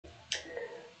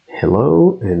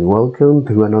Hello and welcome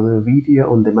to another video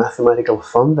on the Mathematical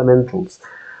Fundamentals,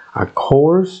 a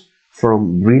course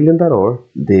from Brilliant.org,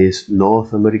 this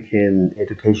North American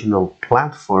educational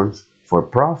platform for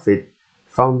profit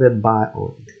founded by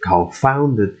or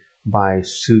co-founded by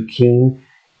Sue King,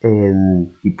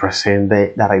 and he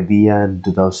presented that idea in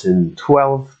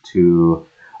 2012 to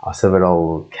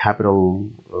several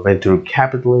venture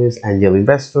capitalists, angel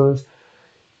investors.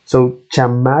 So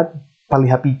Chamath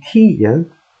Palihapitiya,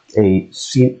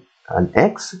 an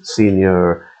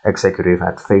ex-senior executive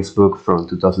at Facebook from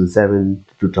 2007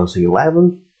 to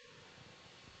 2011,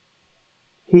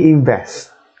 he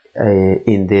invests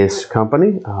in this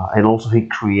company, and also he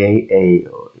create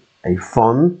a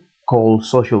fund called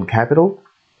Social Capital.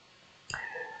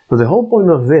 So the whole point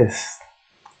of this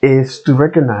is to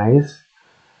recognize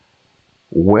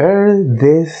where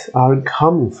these are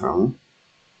coming from,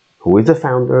 who is the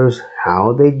founders,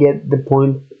 how they get the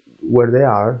point where they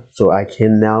are, so I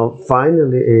can now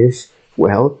finally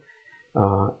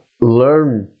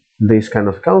learn this kind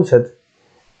of concept.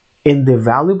 And the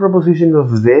value proposition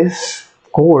of this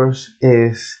course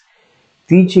is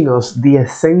teaching us the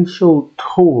essential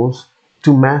tools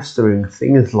to mastering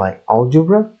things like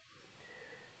algebra,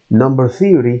 number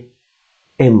theory,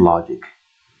 and logic.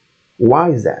 Why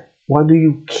is that? Why do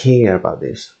you care about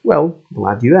this? Well,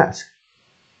 glad you asked.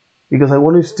 Because I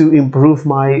wanted to improve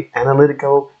my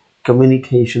analytical,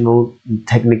 communicational,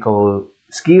 technical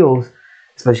skills,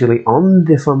 especially on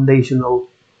the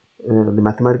the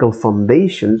mathematical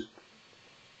foundations,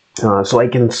 so I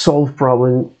can solve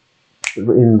problems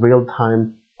in real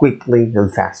time, quickly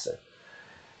and faster.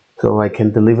 So I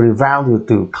can deliver value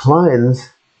to clients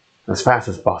as fast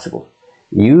as possible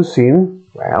using,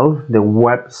 the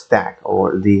web stack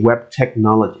or the web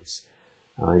technologies.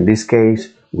 In this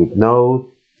case, with Node,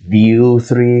 Vue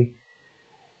 3,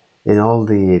 and all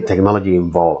the technology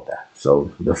involved there.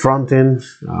 So the front end,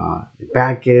 the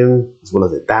back end, as well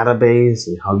as the database,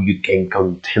 and how you can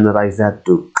containerize that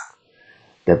to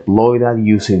deploy that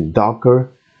using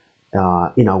Docker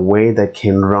in a way that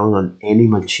can run on any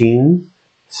machine.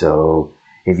 So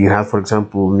if you have, for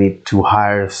example, need to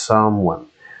hire someone,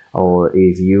 or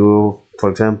if you, for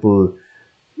example,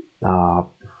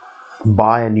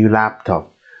 buy a new laptop,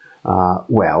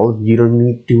 you don't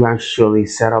need to actually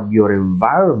set up your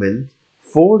environment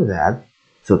for that.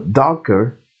 So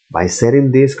Docker, by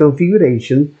setting this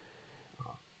configuration,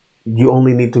 you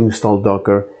only need to install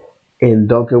Docker, and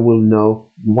Docker will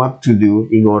know what to do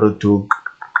in order to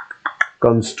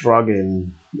construct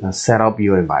and set up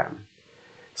your environment.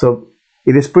 So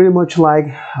it is pretty much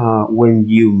like when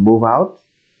you move out.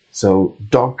 So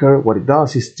Docker, what it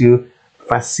does is to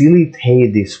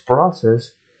facilitate this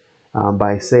process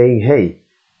by saying, hey,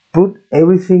 put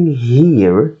everything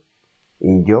here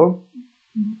in your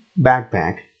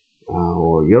backpack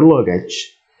or your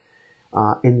luggage,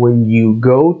 and when you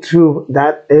go to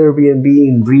that Airbnb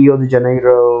in Rio de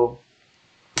Janeiro,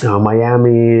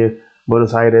 Miami,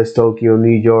 Buenos Aires, Tokyo,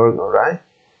 New York, all right?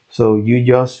 So you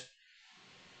just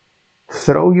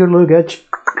throw your luggage,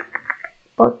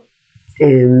 but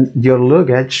in your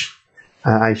luggage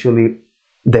actually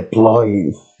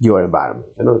deploy your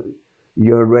environment.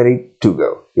 You're ready to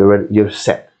go. You're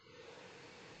set.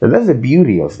 And that's the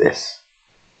beauty of this.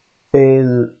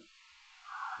 And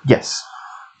yes.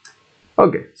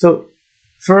 Okay, so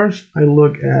first I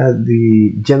look at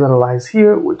the generalized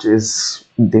here, which is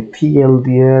the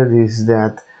TLDR, is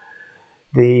that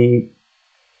the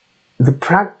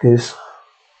practice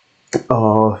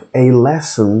of a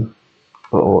lesson,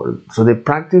 or so the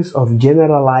practice of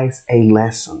generalize a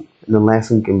lesson, and the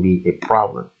lesson can be a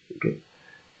problem, okay?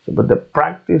 So, but the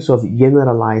practice of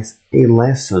generalize a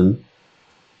lesson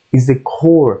is the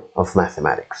core of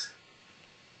mathematics.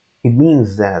 It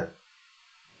means that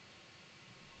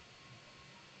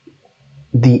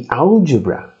the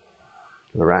algebra,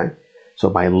 all right?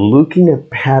 So by looking at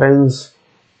patterns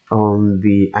on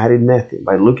the arithmetic,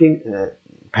 by looking at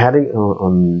pattern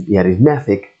on the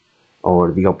arithmetic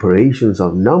or the operations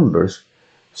of numbers,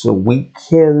 so we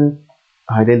can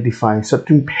identify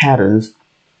certain patterns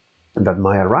that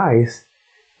might arise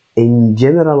and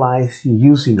generalize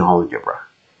using algebra.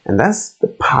 And that's the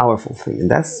powerful thing,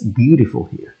 and that's beautiful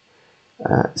here.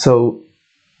 So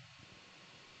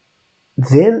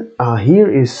then here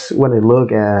is when I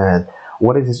look at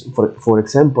what is, for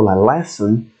example, a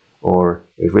lesson or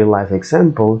a real life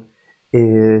example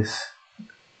is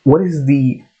what is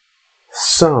the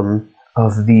sum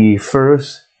of the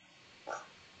first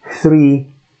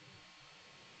three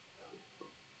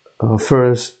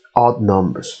first odd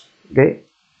numbers, okay?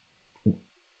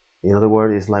 In other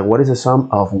words, it's like what is the sum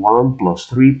of 1 plus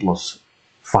 3 plus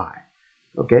 5?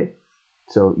 Okay,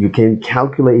 so you can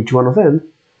calculate each one of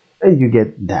them and you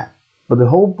get that. But the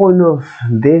whole point of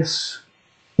this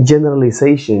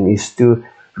generalization is to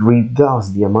reduce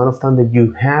the amount of time that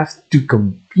you have to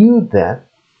compute that,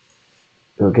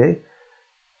 okay,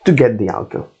 to get the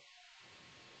outcome.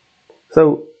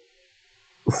 So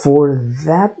for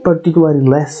that particular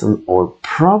lesson or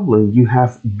problem, you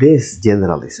have this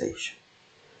generalization,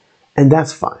 and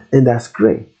that's fine and that's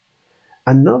great.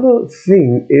 Another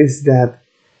thing is that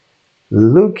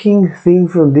looking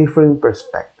things from different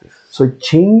perspectives. So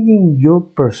changing your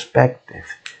perspective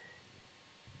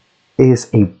is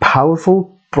a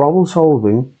powerful problem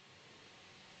solving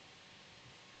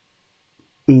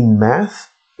in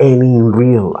math and in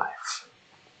real life.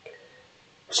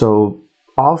 So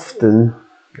often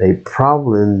a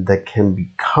problem that can be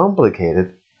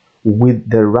complicated with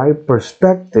the right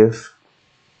perspective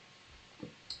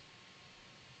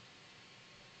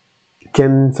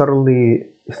can suddenly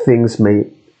things may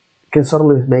can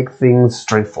suddenly make things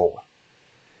straightforward.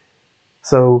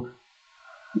 So,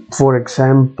 for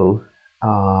example,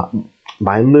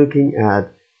 by looking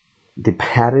at the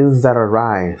patterns that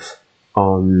arise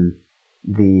on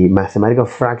the mathematical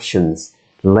fractions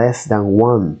less than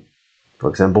 1, for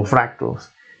example, fractals,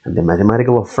 and the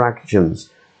mathematical fractions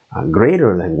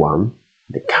greater than 1,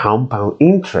 the compound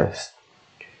interest.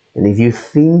 And if you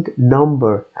think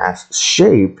number as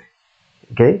shape,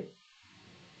 okay,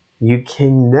 you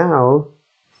can now,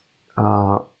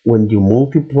 when you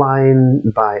multiply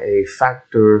by a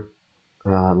factor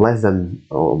less than,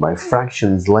 or by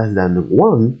fractions less than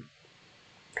 1,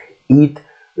 it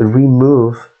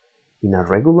remove in a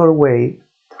regular way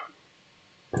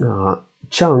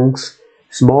chunks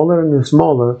smaller and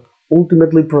smaller,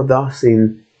 ultimately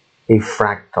producing a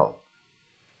fractal.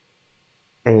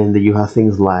 And you have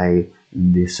things like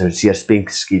the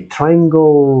Sierpinski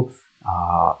triangle,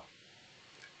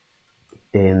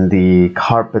 and the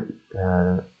carpet,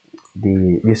 the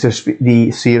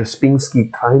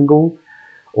Sierpinski triangle,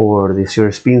 or the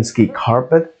Sierpinski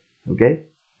carpet. Okay,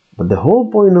 but the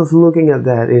whole point of looking at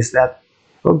that is that,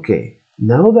 okay,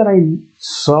 now that I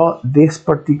saw this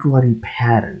particular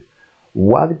pattern,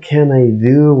 what can I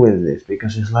do with this?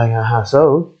 Because it's like,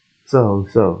 so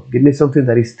give me something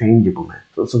that is tangible, man.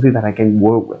 So something that I can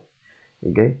work with.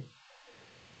 Okay.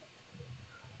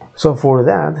 So for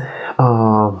that,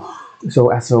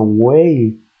 so as a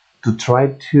way to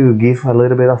try to give a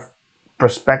little bit of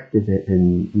perspective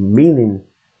and meaning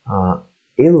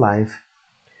in life.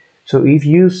 So if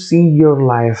you see your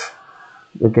life,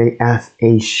 okay, as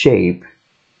a shape,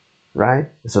 right?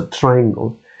 It's a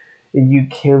triangle. And you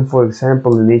can, for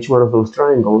example, in each one of those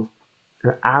triangles,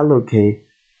 allocate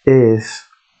is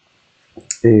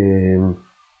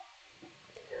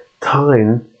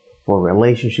time for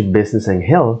relationship, business, and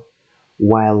health,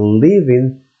 while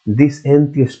leaving this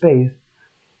empty space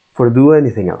for do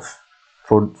anything else,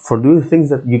 for doing things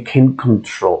that you can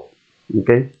control.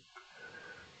 Okay,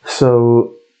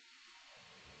 so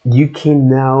you can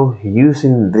now,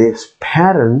 using this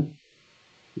pattern,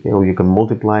 you can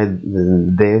multiply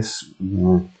this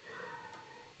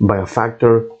by a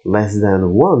factor less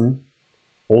than 1,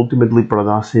 ultimately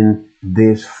producing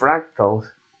these fractals.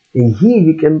 And here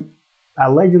you can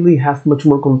allegedly have much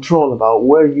more control about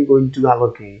where you're going to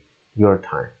allocate your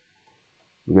time,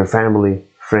 your family,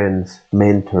 friends,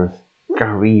 mentors,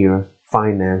 career,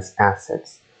 finance,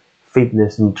 assets,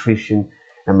 fitness, nutrition,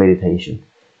 and meditation.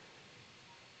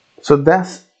 So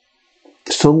that's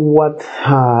somewhat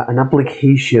an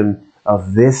application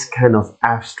of this kind of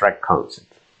abstract concept.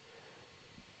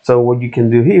 So what you can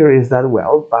do here is that,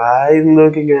 well, by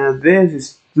looking at this,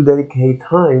 is to dedicate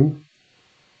time,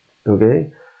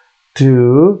 okay,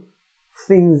 to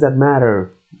things that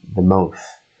matter the most.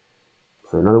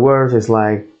 So in other words, it's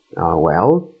like,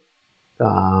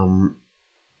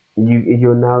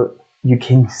 you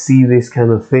can see this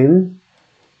kind of thing,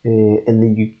 and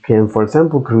then you can, for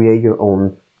example, create your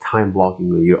own time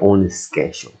blocking or your own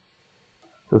schedule.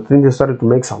 So things just started to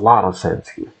make a lot of sense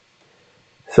here.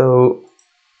 So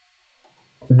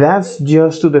that's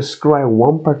just to describe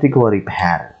one particular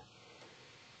pattern.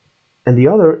 And the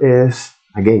other is,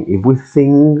 again, if we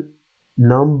think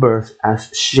numbers as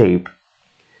shape,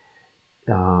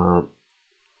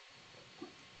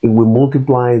 if we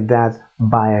multiply that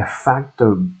by a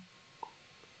factor,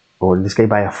 or in this case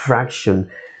by a fraction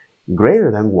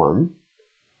greater than 1,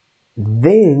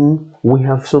 then we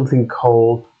have something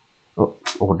called,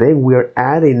 or then we are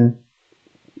adding,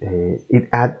 it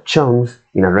add chunks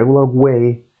in a regular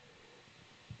way,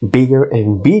 bigger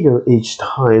and bigger each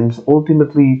time,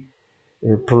 ultimately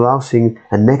producing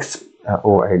a next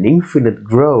or an infinite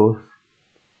growth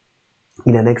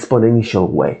in an exponential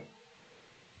way.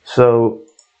 So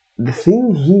the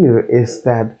thing here is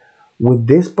that with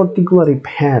this particular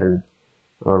pattern,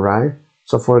 all right.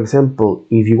 So for example,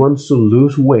 if you want to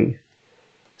lose weight,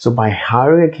 so by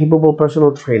hiring a capable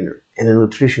personal trainer and a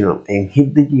nutritional and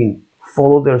hit the gym,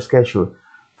 follow their schedule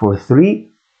for three,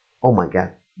 oh my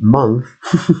God, month,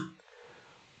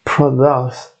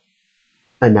 produce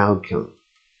an outcome.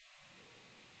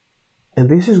 And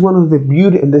this is one of the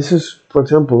beauty, and this is, for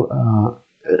example, a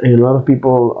lot of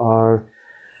people are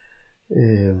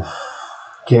um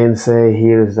can say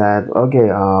here is that okay,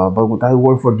 but that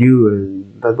work for you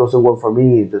and that doesn't work for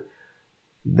me.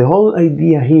 The whole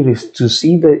idea here is to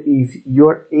see that if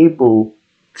you're able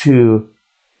to,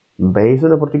 based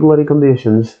on the particular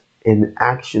conditions and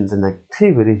actions and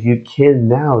activities, you can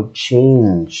now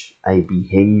change a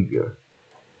behavior.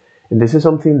 And this is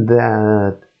something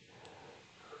that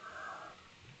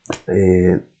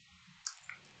uh,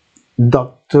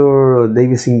 Dr.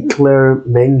 David Sinclair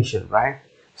mentioned, right?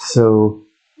 So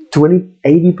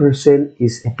 80%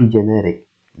 is epigenetic,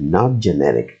 not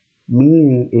genetic.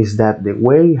 Meaning is that the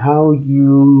way how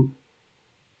you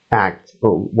act,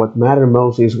 or what matters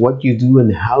most is what you do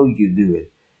and how you do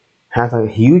it, has a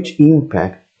huge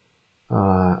impact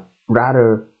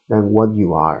rather than what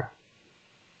you are.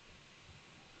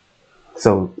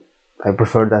 So I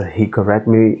prefer that he correct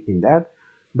me in that,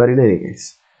 but in any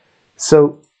case,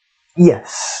 so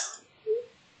yes,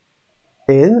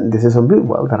 and this is something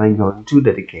well that I'm going to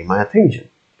dedicate my attention,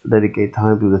 to dedicate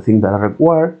time to the things that are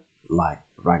required, like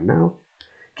right now.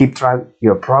 Keep track of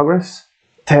your progress,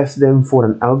 test them for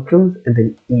an outcome, and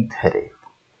then eat headache.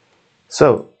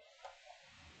 So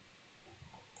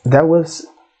that was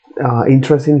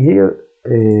interesting here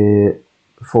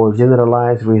for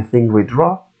generalized rethink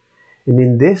withdraw. And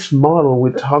in this model,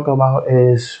 we talk about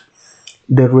is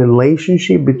the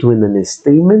relationship between an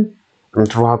statement and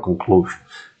draw conclusions.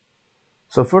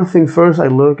 So first thing first, I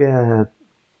look at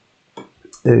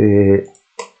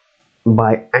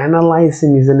by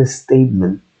analyzing is a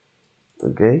statement,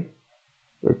 okay,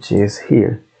 which is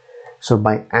here. So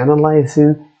by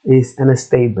analyzing is a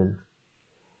statement.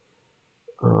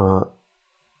 Uh,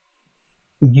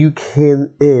 you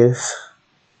can is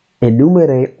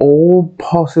enumerate all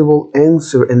possible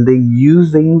answer and then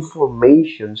use the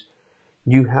information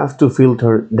you have to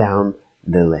filter down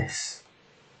the list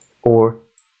or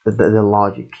the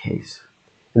logic case.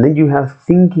 And then you have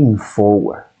thinking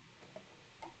forward.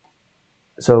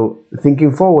 So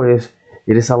thinking forward is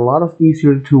it is a lot of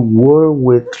easier to work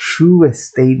with through a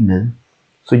statement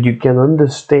so you can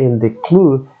understand the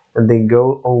clue and then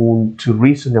go on to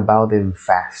reason about them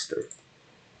faster.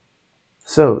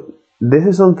 So this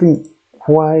is something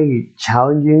quite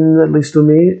challenging, at least to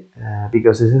me,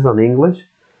 because this is on English.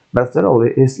 But after all,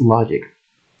 it is logic.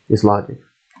 It's logic.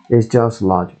 It's just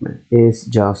logic, man. It's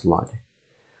just logic.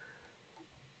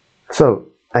 So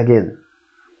again,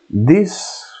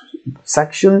 this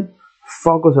section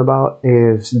focus about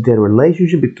is the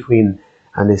relationship between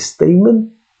a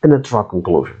statement and a draw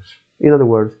conclusions. In other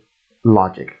words,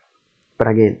 logic. But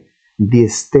again, the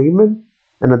statement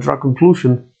and a draw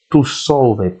conclusion to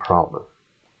solve a problem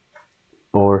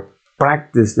or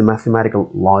practice the mathematical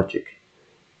logic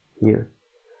here.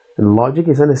 And logic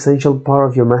is an essential part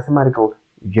of your mathematical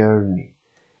journey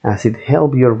as it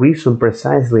helps you reason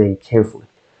precisely and carefully.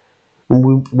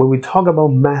 When we talk about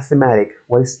mathematics,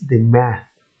 what is the math?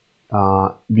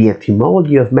 The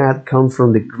etymology of math comes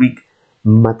from the Greek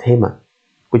mathema,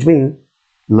 which means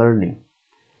learning.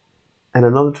 And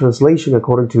another translation,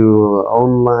 according to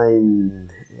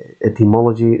online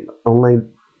etymology,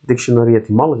 online dictionary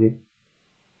etymology,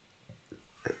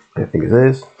 I think it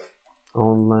is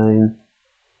online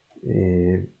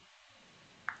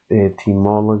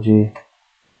etymology.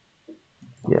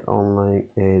 Yeah,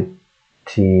 online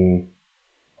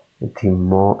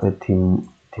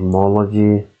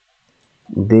etymology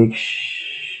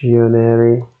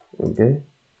dictionary. Okay,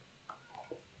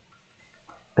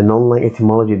 an online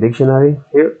etymology dictionary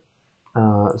here.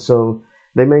 So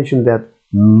they mentioned that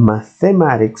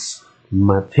mathematics,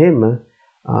 mathema,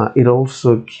 it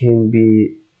also can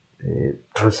be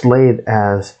translated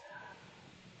as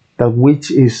that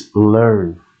which is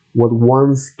learned, what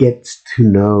one gets to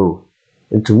know.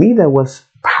 And to me, that was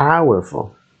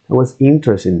powerful. It was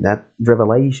interesting. That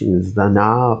revelation is that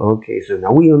now, okay, so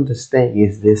now we understand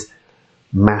is this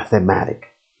mathematic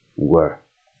word.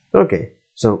 Okay,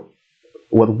 so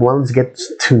what one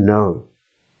gets to know.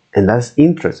 And that's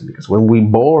interesting because when we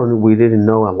born, we didn't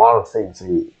know a lot of things.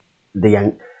 And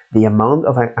the amount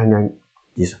of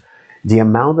the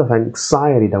amount of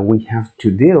anxiety that we have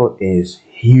to deal is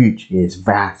huge, is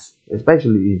vast.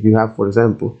 Especially if you have, for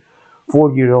example,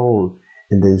 4 year old,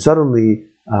 and then suddenly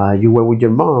you were with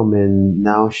your mom and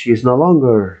now she's no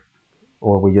longer,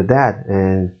 or with your dad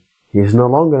and he's no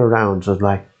longer around. So it's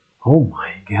like, oh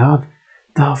my god,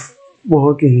 the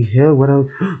fucking hell, what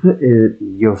else?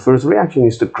 Your first reaction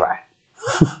is to cry.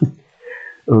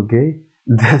 Okay,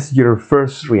 that's your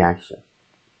first reaction,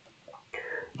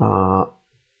 uh,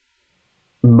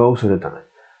 most of the time.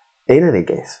 In any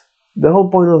case, the whole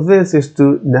point of this is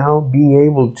to now be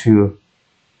able to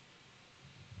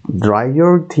dry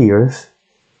your tears,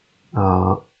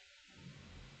 uh,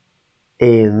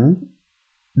 and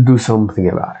do something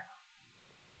about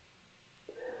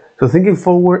it. So thinking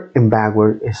forward and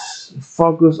backward is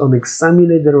focused on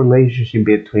examining the relationship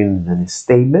between a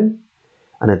statement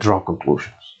and a draw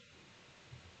conclusions.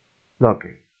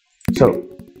 Okay, so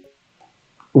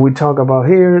we talk about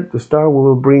here to start. We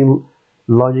will bring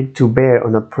logic to bear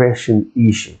on a present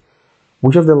issue.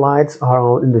 Which of the lights are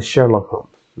on in the Sherlock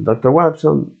Holmes? Dr.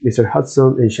 Watson, Mr.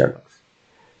 Hudson, and Sherlock.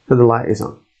 So the light is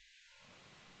on,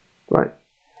 right?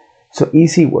 So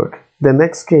easy work. The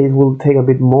next case will take a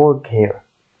bit more care.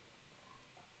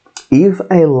 If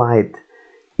a light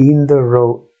in the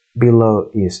row below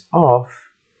is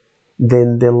off,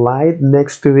 then the light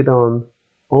next to it on,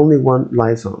 only one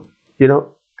light's on.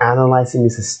 Analyzing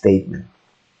is a statement.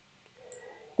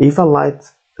 If a light,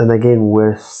 and again,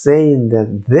 we're saying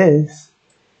that this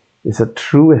is a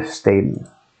true statement.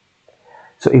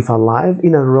 So if a light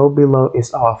in a row below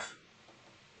is off,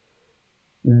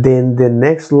 then the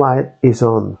next light is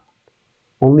on.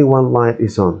 Only one light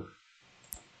is on.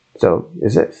 So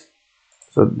is this.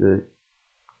 So the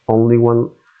only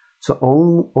one. So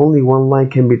only one light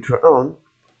can be turned on.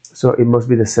 So it must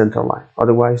be the center light.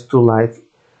 Otherwise, two lights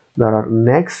that are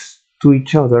next to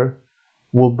each other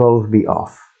will both be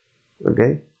off.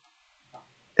 Okay.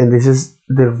 And this is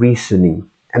the reasoning.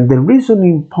 And the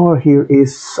reasoning part here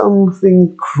is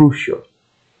something crucial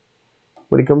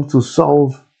when it comes to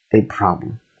solve a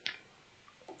problem.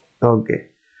 Okay,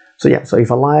 so yeah, so if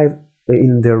a light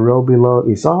in the row below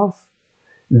is off,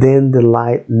 then the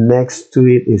light next to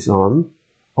it is on.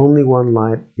 Only one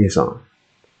light is on.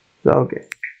 So okay,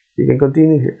 you can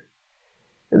continue here.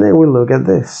 And then we look at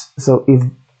this. So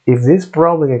if this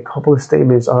problem, a couple of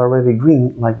statements are already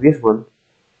green, like this one,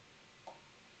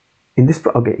 in this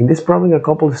problem, a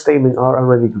couple of statements are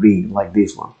already green, like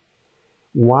this one.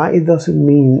 Why it doesn't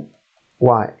mean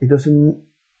it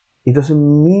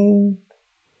doesn't mean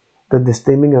that the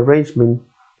statement arrangement.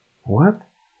 What?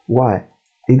 Why?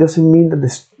 It doesn't mean that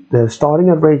the starting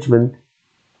arrangement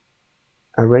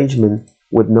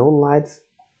with no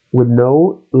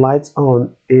lights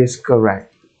on is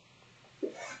correct.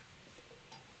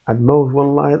 At most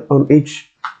one light on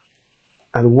each.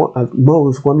 At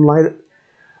most one light.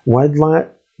 White light,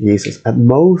 Jesus. At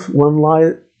most, one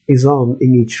light is on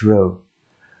in each row.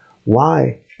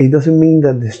 Why? It doesn't mean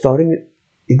that the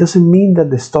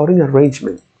starting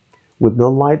arrangement with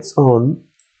no lights on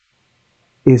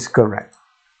is correct.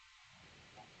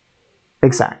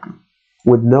 Exactly.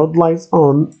 With no lights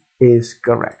on is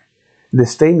correct. The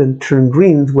statement turn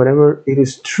green whenever it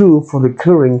is true for the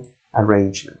current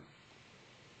arrangement.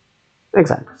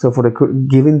 Exactly. So for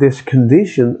given this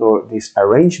condition or this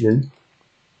arrangement.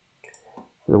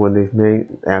 So when they make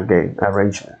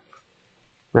arrangement,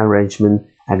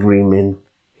 agreement,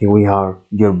 here we are,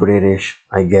 you're British,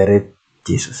 I get it,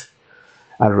 Jesus.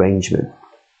 Arrangement.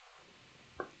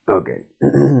 Okay,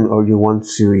 or you want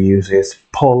to use this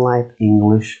polite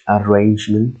English,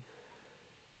 arrangement.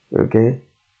 Okay,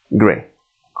 great,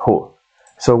 cool.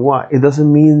 So what? It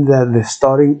doesn't mean that the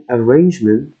starting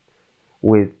arrangement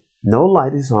with no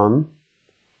light is on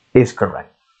is correct.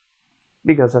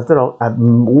 Because after all, at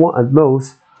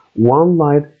most, one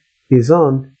light is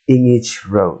on in each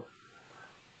row.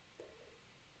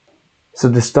 So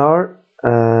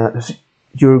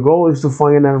your goal is to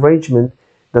find an arrangement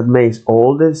that makes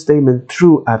all the statements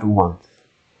true at once.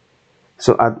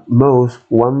 So at most,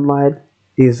 one light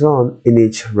is on in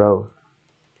each row.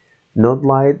 No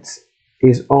light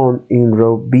is on in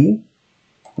row B,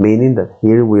 meaning that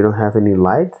here we don't have any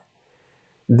light.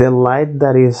 The light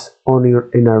that is on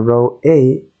in a row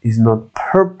A is not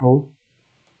purple.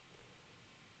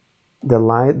 The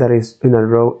light that is in a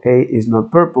row A is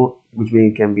not purple, which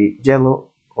means it can be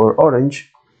yellow or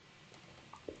orange.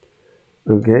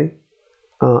 Okay,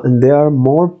 and there are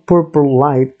more purple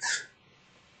lights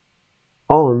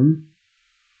on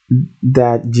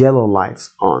than yellow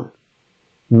lights on,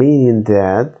 meaning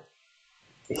that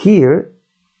here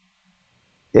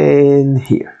and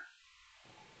here.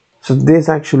 So this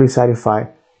actually satisfies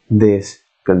this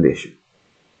condition.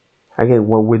 Again,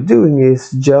 what we're doing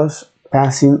is just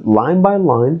passing line by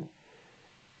line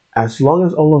as long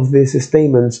as all of these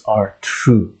statements are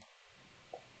true.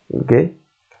 Okay,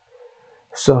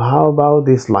 so how about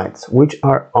these lights which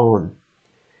are on?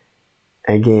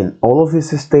 Again, all of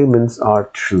these statements are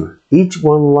true. Each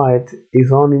one light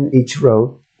is on in each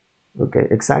row. Okay,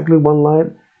 exactly one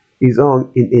light is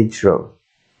on in each row.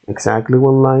 Exactly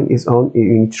one line is on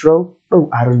in each row. Oh,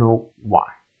 I don't know why.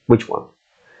 Which one?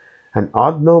 An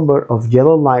odd number of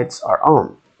yellow lights are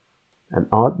on. An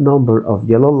odd number of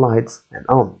yellow lights and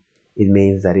on. It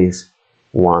means that is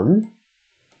 1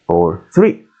 or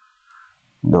 3.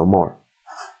 No more.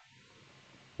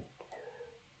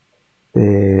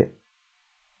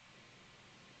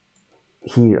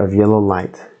 Here of yellow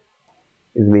light,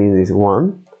 it means it's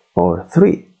 1 or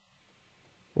 3.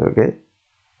 Okay,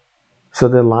 so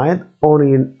the light on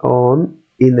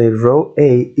in a row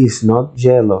A is not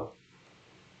yellow.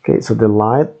 Okay, so the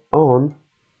light on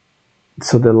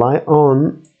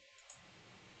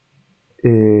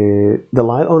in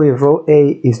row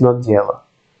A is not yellow,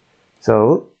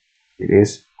 so it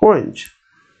is orange.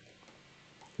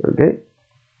 Okay,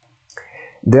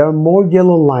 there are more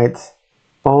yellow lights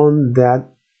on that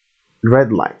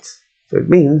red lights, so it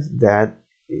means that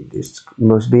it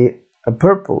must be a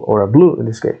purple or a blue in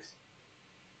this case.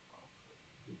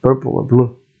 Purple or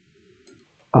blue.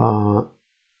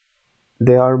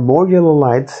 There are more yellow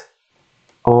lights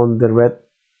on that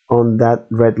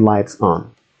red lights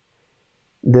on.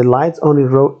 The lights on in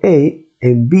row A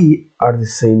and B are the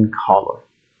same color,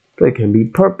 so it can be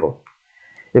purple.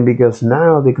 And because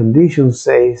now the condition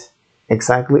says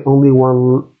exactly only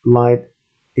one light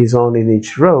is on in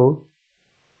each row,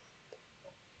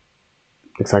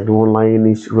 exactly one light in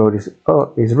each row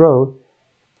is row,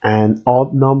 and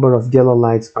odd number of yellow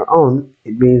lights are on,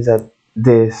 it means that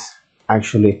this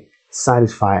actually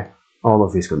satisfies all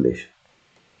of these conditions.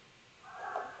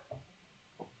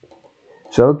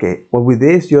 So okay, well, with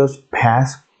this, just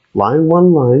pass line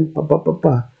one line,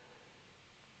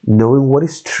 knowing what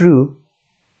is true,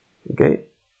 okay,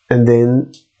 and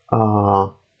then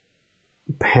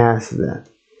pass that.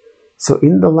 So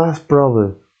in the last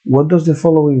problem, what does the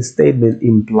following statement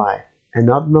imply? An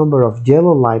odd number of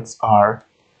yellow lights are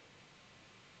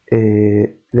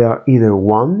there are either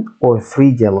 1 or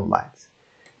 3 yellow lights.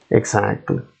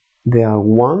 Exactly, there are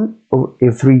 1 or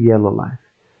 3 yellow lights.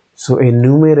 So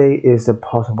enumerate is the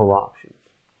possible option.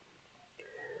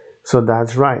 So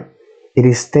that's right. It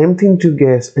is tempting to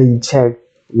guess and check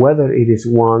whether it is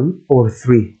 1 or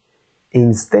 3.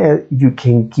 Instead, you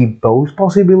can keep both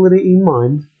possibilities in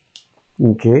mind.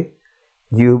 Okay,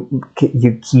 you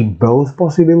keep both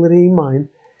possibilities in mind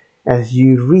as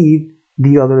you read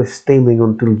the other statement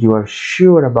until you are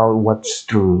sure about what's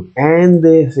true. And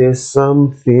this is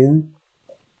something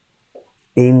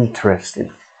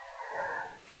interesting.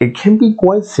 It can be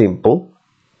quite simple,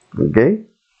 okay?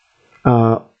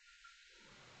 And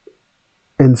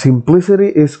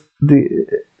simplicity is the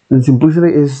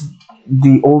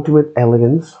ultimate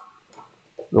elegance.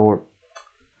 Or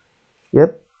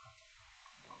yep.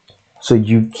 So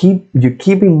you keep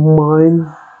in mind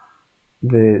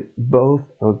the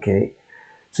both. Okay.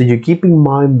 So you keep in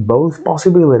mind both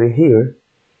possibilities here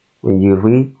when you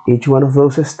read each one of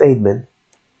those statements.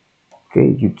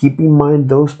 Okay, you keep in mind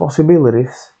those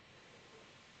possibilities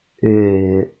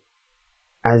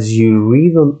as you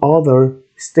read on other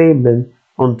statement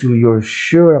until you're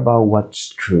sure about what's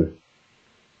true.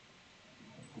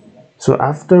 So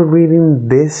after reading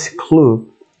this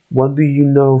clue, what do you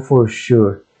know for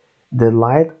sure? The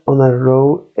light on a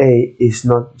row A is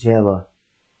not yellow.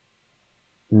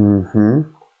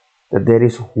 That there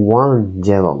is one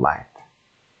yellow light.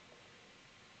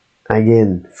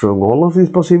 Again, from all of these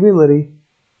possibilities,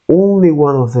 only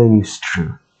one of them is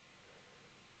true.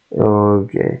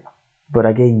 Okay, but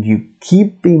again, you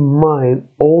keep in mind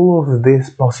all of these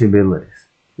possibilities.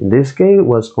 In this case, it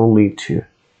was only 2.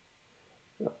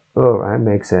 Alright,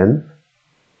 makes sense.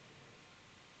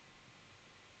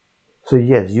 So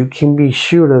yes, you can be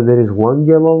sure that there is one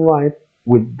yellow light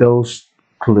with those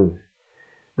clues.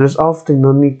 There's often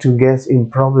no need to guess in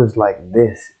problems like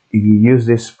this if you use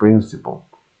this principle.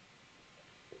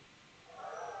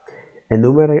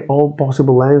 Enumerate all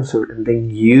possible answers and then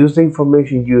use the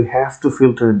information you have to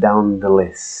filter down the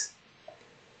list.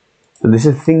 So this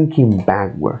is thinking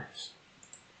backwards.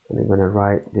 And I'm going to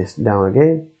write this down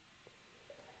again.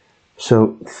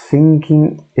 So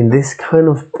thinking in this kind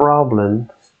of problem,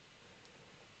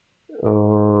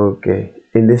 okay,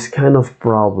 in this kind of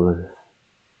problem,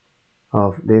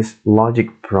 of these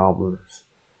logic problems,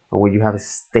 where you have a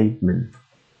statement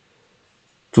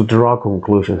to draw a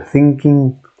conclusion,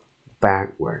 thinking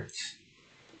backwards.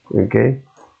 Okay,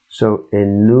 so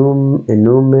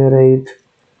enumerate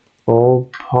all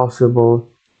possible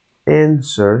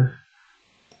answers,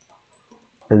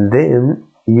 and then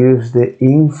use the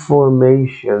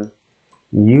information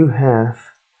you have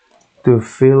to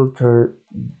filter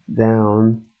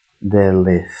down the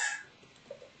list.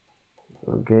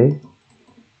 Okay,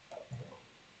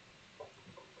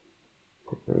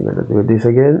 I'm gonna do this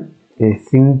again. Okay,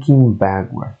 thinking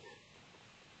backwards.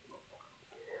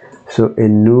 So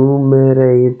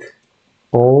enumerate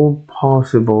all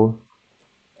possible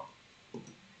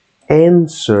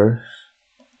answers.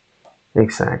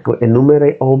 Exactly,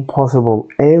 enumerate all possible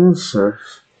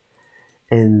answers,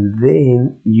 and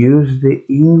then use the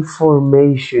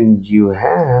information you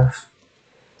have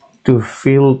to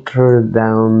filter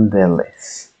down the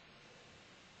list.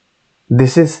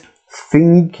 This is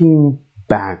thinking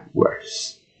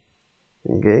backwards.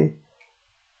 Okay?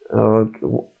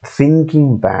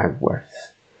 Thinking backwards.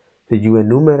 So you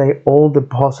enumerate all the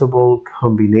possible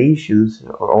combinations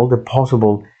or all the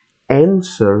possible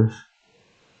answers,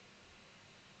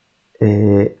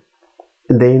 and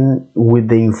then with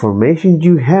the information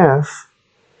you have,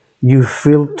 you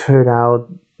filter out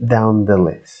down the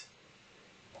list.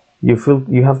 You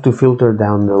have to filter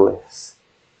down the list.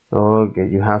 Okay,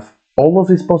 you have all of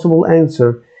these possible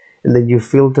answers, and then you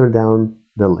filter down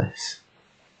the list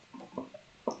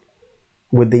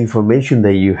with the information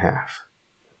that you have.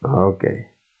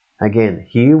 Okay, again,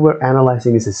 here we're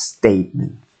analyzing is a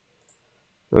statement.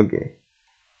 Okay,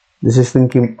 this is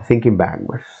thinking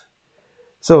backwards.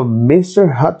 So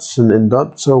Mr. Hudson and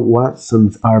Dr.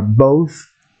 Watson are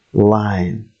both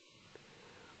lying.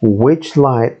 Which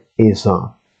light is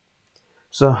on?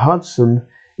 So Hudson,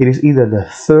 it is either the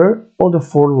third or the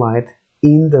fourth light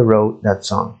in the row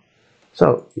that's on.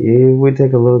 So if we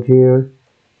take a look here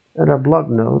at our block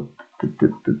note, there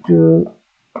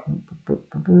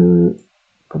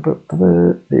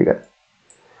you go.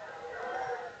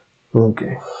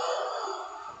 Okay.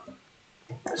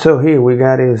 So here we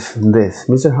got is this.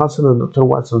 Mr. Hudson and Dr.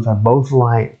 Watson are both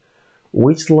lying.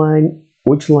 Which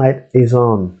light is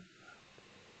on?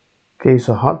 Okay,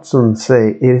 so Hudson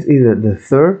say it is either the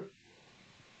third.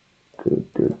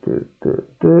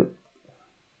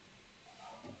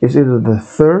 It's either the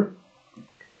third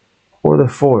or the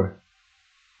fourth.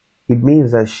 It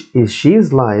means that if she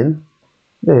is lying,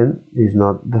 then it's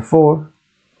not the fourth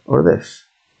or this.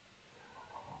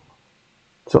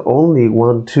 So only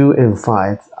 1, 2, and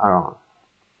 5 are on.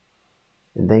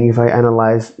 And then if I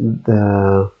analyze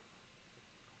the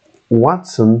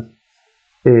Watson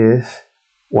is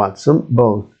Watson,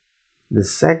 both the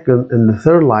second and the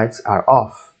third lights are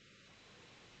off,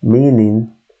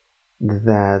 meaning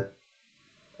that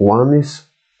one is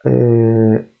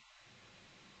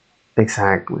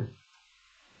exactly,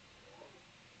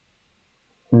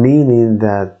 meaning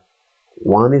that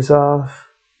 1 is off,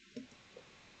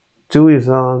 2 is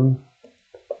on,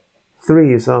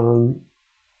 3 is on,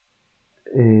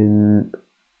 and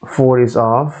 4 is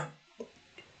off,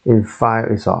 and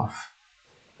 5 is off.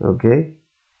 Okay,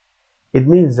 it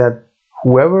means that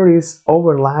whoever is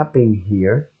overlapping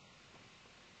here,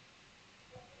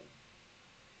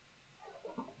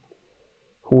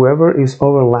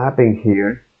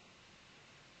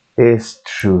 is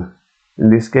true. In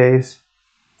this case,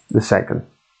 the second.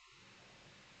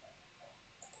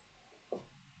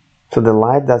 So the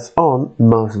light that's on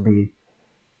must be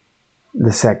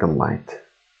the second light.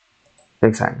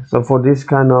 Exactly. So for this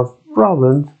kind of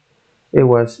problems, it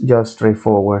was just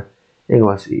straightforward. It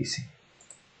was easy.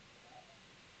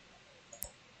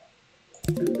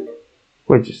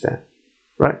 Which is that,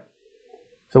 right?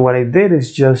 So what I did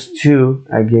is just to,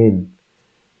 again,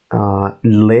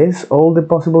 list all the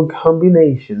possible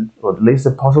combinations, or list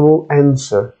the possible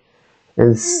answer,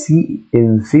 and see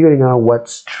in figuring out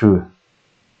what's true.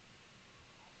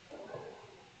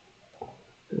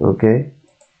 Okay,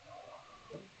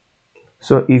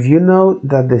 so if you know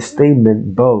that the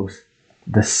statement both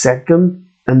the second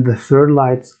and the third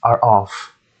lights are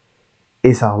off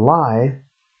is a lie,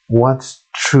 what's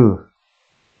true?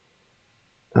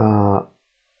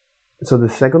 So the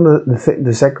second and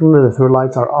the third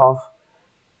lights are off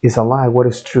is a lie. What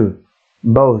is true?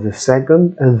 Both the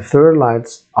second and third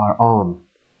lights are on.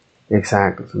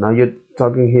 Exactly. So now you're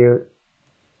talking here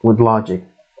with logic,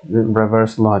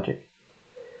 reverse logic.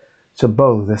 So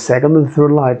both the second and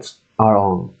third lights are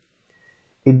on.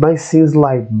 It might seem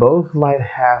like both lights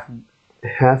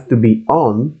have to be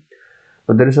on,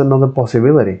 but there is another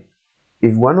possibility.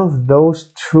 If one of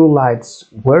those two lights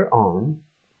were on,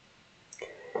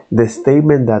 the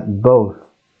statement that both,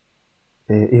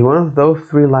 if one of those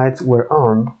three lights were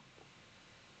on,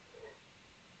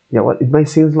 it might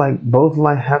seem like both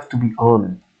lights have to be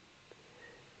on.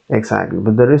 Exactly.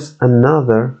 But there is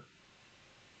another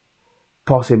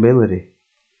possibility.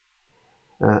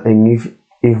 And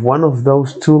if one of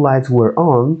those two lights were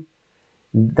on,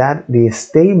 that the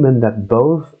statement that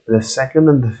both the second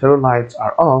and the third lights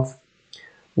are off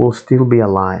will still be a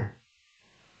lie.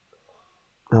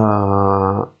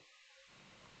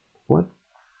 What?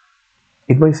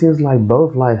 It might seem like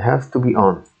both lights have to be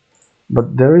on,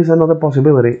 but there is another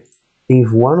possibility.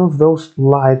 If one of those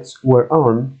lights were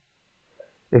on,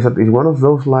 except if one of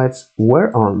those lights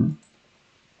were on,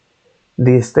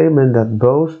 the statement that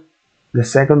both the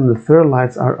second and the third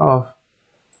lights are off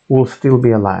will still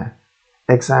be a lie.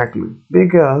 Exactly,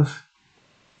 because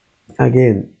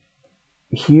again,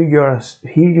 here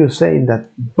you're saying that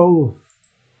both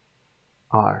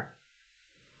are.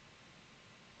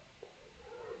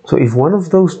 So if one of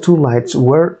those two lights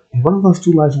were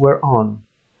on,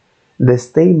 the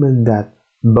statement that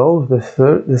both the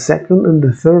second and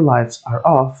the third lights are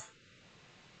off,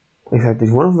 except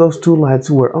if one of those two lights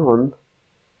were on,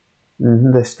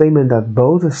 the statement that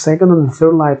both the second and the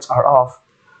third lights are off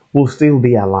will still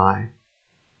be a lie.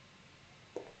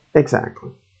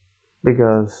 Exactly,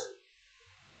 because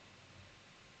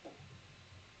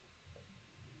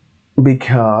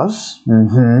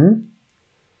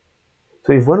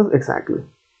so if one of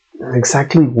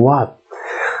exactly what?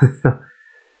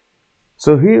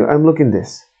 So here I'm looking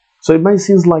this. So it might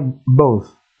seem like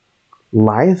both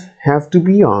lights have to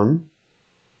be on,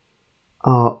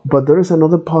 but there is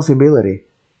another possibility.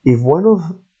 If one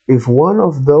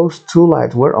of those two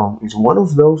lights were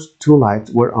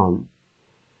on,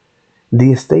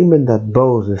 the statement that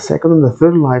both the second and the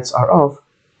third lights are off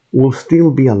will still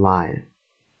be a lie.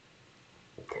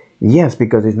 Yes,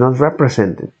 because it's not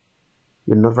represented.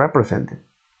 You're not represented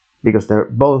because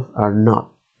both are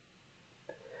not.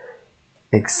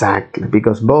 Exactly,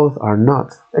 because both are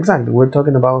not. Exactly, we're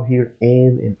talking about here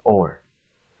and or.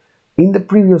 In the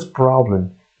previous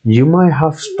problem, you might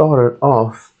have started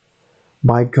off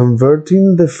by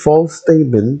converting the false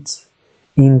statements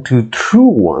into true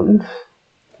ones,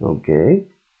 okay?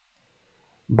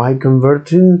 By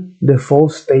converting the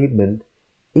false statement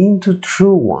into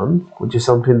true ones, which is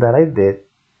something that I did,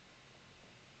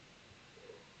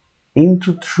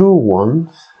 into true ones,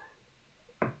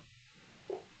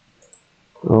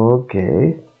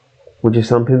 okay, which is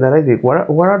something that I did. What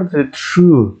are the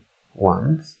true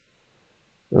ones?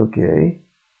 Okay,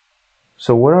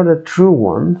 so what are the true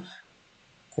ones?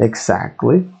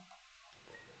 Exactly.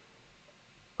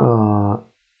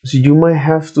 So you might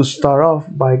have to start off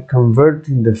by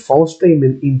converting the false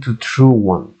statement into true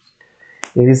ones.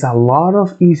 It is a lot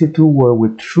of easy to work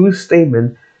with true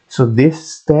statement, so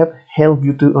this step helps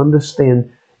you to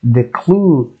understand the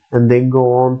clue and then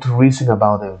go on to reason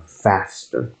about them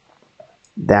faster.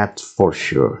 That's for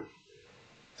sure.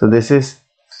 So this is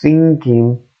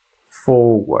thinking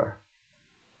forward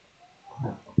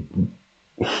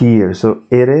here. So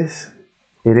it is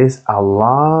a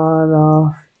lot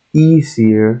of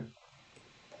easier.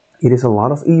 It is a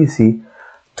lot of easy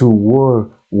to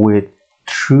work with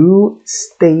true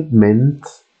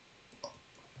statements.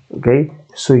 Okay,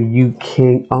 so you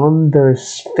can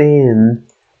understand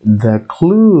the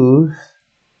clues.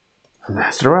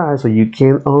 That's right. So you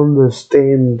can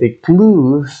understand the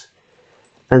clues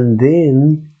and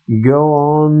then go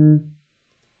on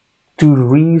to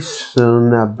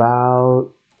reason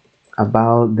about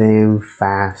them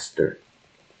faster.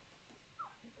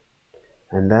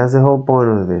 And that's the whole point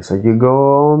of this. So you go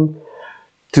on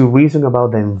to reason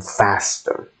about them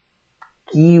faster.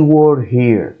 Keyword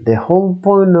here. The whole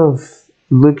point of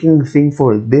looking things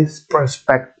for this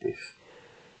perspective.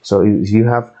 So if you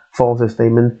have false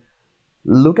statement,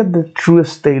 look at the true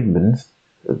statements,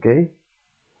 okay?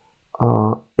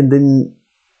 And then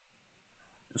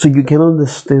so you can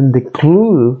understand the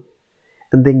clue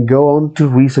and then go on to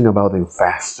reason about them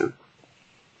faster.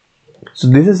 So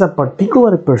this is a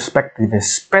particular perspective,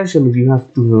 especially if you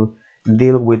have to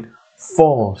deal with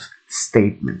false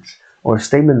statements or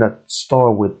statements that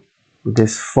start with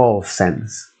this false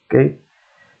sense. Okay,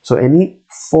 so any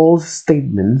false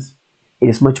statements, it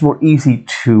is much more easy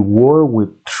to work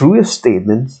with true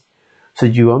statements, so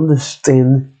you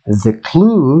understand the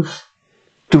clues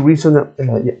to reason.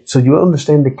 So you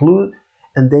understand the clue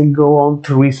and then go on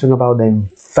to reason about them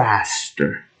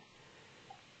faster.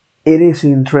 It is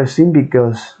interesting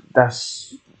because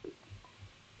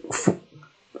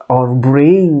our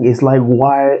brain is like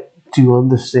wired to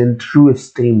understand true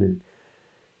statement,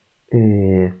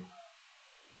 and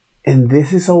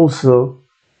this is also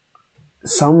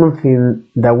something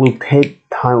that will take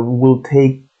time, will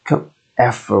take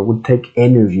effort, will take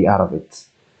energy out of it.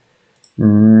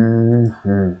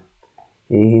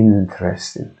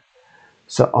 Interesting.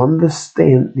 So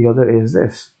understand the other is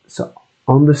this. So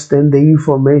understand the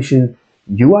information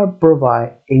you are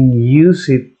provide and use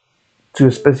it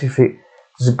to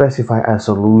specify a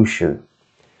solution.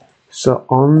 So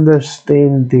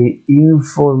understand the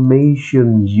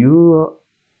information you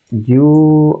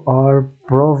are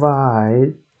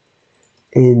provide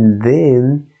and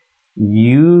then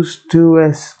use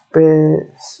to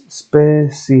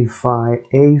specify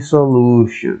a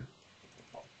solution.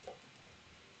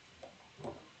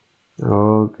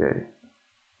 Okay,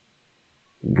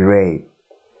 great.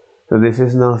 So this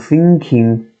is now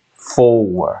thinking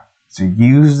forward. So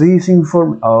use this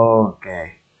information.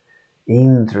 Okay,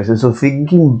 interesting. So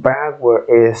thinking backward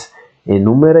is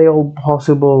enumerate all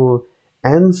possible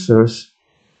answers,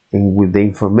 and with the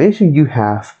information you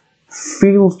have,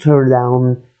 filter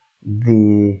down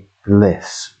the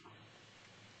list.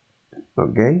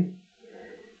 Okay,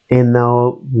 and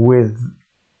now with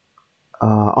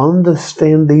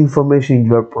understand the information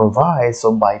you are provide.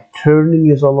 So by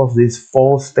turning all of these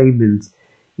false statements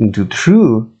into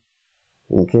true,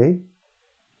 okay.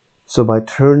 So by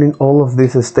turning all of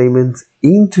these statements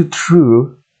into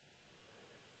true,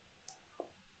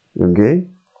 okay,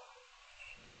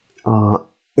 and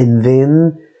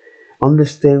then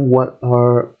understand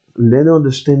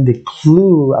the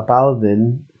clue about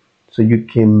them, so you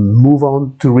can move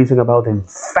on to reason about them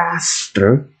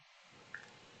faster.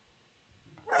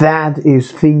 That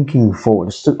is thinking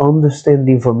forward. To understand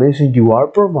the information you are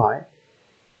provide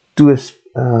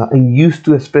and use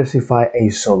to specify a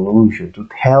solution, to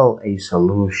tell a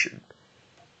solution.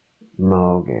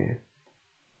 Okay.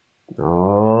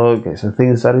 Okay, so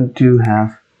things starting to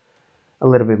have a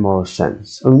little bit more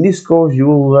sense. In this course, you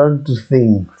will learn to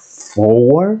think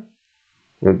forward.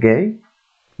 Okay,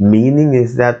 meaning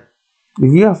is that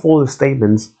if you have false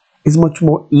statements, it's much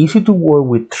more easy to work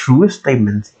with true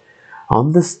statements.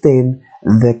 Understand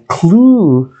the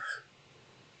clue,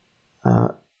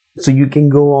 so you can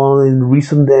go on and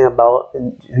reason them about,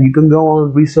 and you can go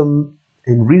on reason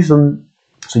and reason.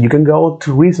 So you can go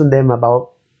to reason them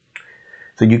about.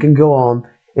 So you can go on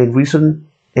and reason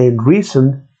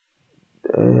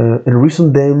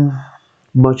them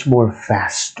much more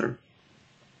faster.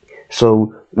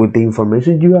 So with the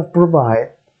information you have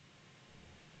provided,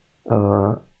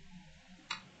 uh,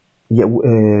 yeah,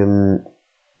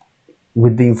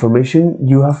 with the information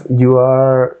you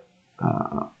are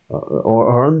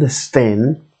or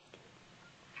understand.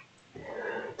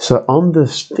 So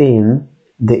understand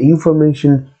the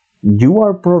information you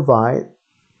are provide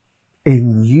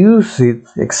and use it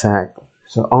exactly.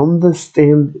 So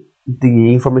understand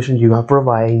the information you have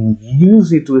provided and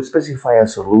use it to specify a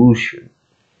solution.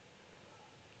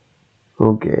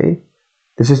 Okay,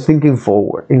 this is thinking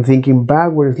forward. And thinking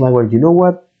backward is like, well, you know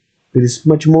what? It is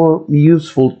much more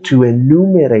useful to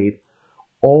enumerate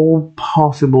all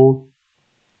possible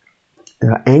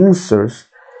answers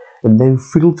and then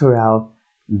filter out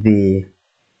the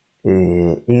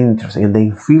interest, and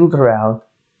then filter out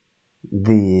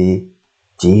the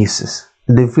Jesus.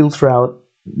 And then filter out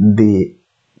the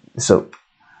so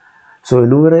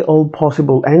enumerate all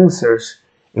possible answers,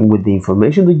 and with the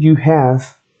information that you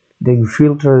have, then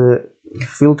filter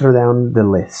down the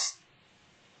list.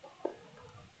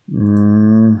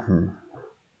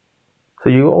 So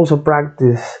you also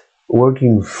practice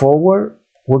working forward,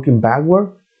 working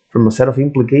backward from a set of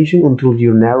implication until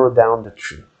you narrow down the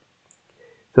truth.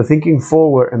 So thinking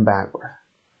forward and backward.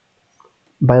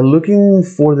 By looking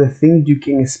for the things you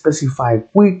can specify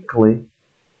quickly.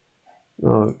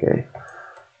 Okay.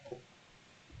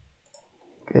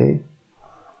 Okay.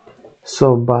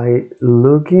 So by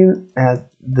looking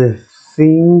at the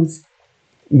things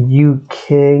you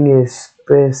can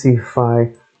specify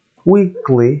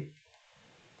quickly,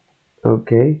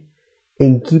 okay,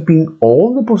 and keeping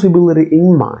all the possibility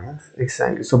in mind,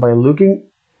 exactly. So by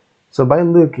looking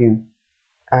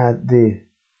at the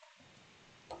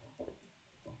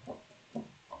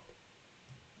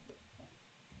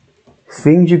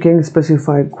things you can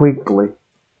specify quickly,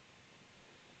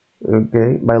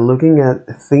 okay, by looking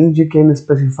at things you can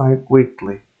specify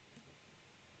quickly,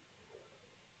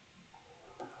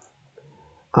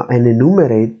 and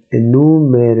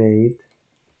enumerate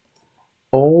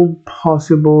all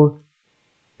possible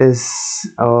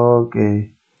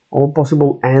all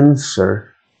possible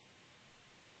answer,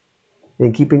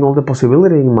 and keeping all the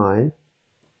possibility in mind,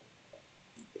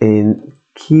 and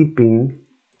keeping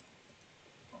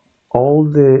all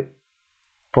the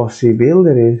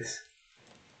possibilities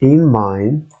in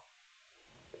mind,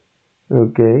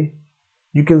 okay,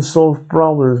 you can solve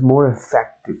problems more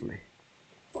effectively.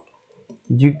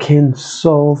 You can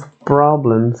solve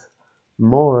problems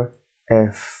more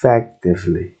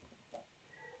effectively.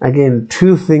 Again,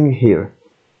 two things here.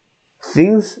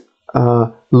 Things,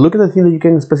 look at the thing that you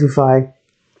can specify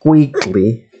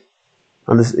quickly.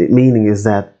 And this meaning is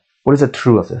that, what is the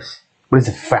truth of this? What is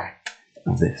the fact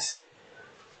of this?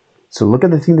 So look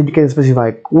at the thing that you can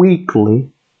specify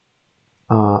quickly,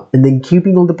 and then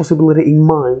keeping all the possibility in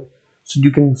mind so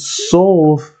you can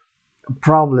solve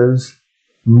problems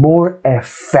more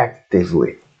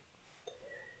effectively.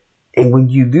 And when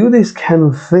you do this kind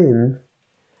of thing,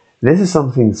 this is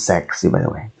something sexy, by the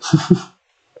way.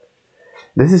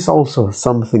 This is also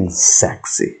something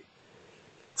sexy.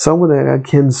 Someone that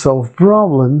can solve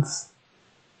problems,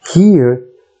 here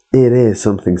it is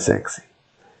something sexy.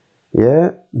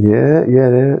 Yeah.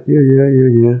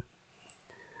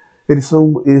 It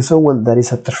is someone that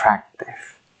is attractive.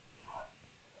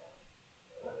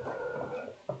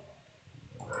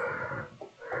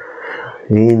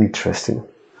 Interesting.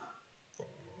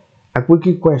 A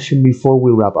quick question before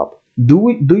we wrap up.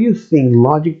 Do you think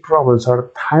logic problems are a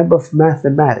type of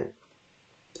mathematics?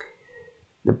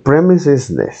 The premise is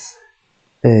this.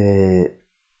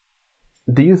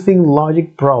 Do you think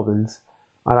logic problems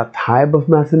are a type of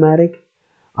mathematics?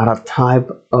 Are a type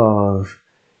of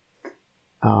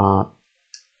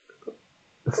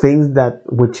things that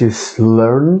which is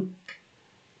learned?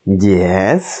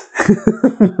 Yes.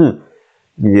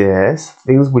 Yes,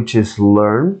 things which is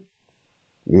learned.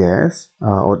 Yes,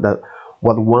 or that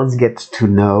what one gets to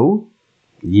know.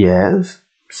 Yes,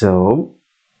 so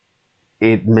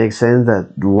it makes sense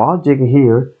that logic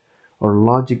here or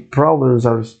logic problems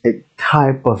are a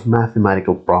type of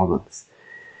mathematical problems.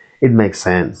 It makes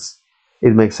sense.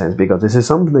 It makes sense because this is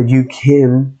something that you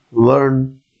can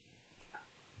learn,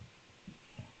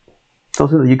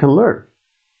 something that you can learn.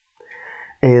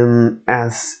 And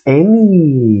as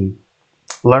any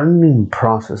learning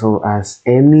process or as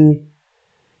any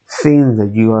thing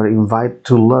that you are invited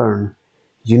to learn,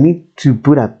 you need to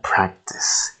put at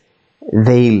practice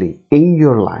daily in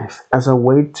your life as a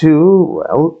way to,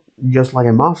 well, just like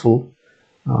a muscle,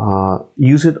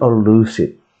 use it or lose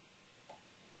it.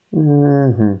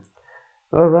 All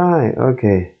right,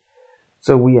 okay.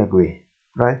 So we agree,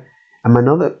 right? And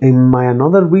my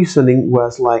another reasoning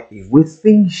was like, if we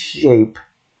think shape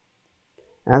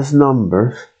as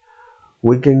numbers,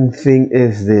 we can think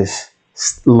is this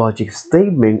logic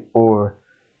statement or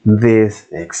this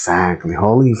exactly.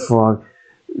 Holy fuck!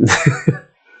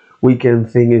 We can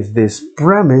think is this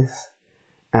premise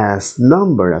as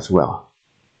number as well.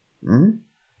 A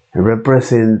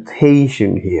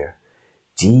representation here.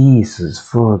 Jesus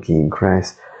fucking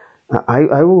Christ!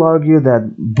 I will argue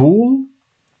that Boolean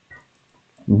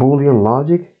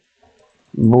logic.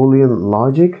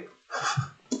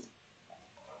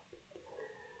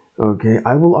 Okay,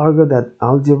 I will argue that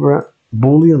algebra,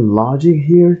 Boolean logic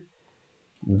here,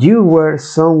 you were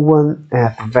someone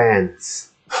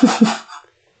advanced.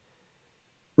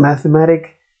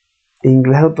 Mathematic,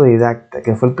 inglés autodidacta,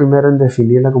 que fue el primero en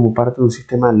definirla como parte de un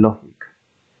sistema de lógica.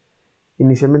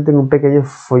 Inicialmente en un pequeño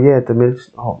folleto.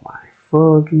 Oh my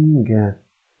fucking god.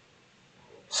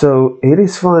 So it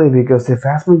is funny because the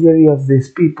vast majority of these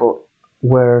people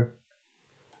were,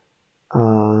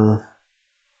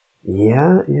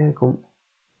 yeah,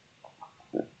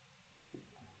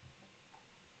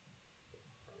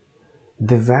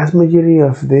 the vast majority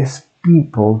of these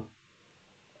people,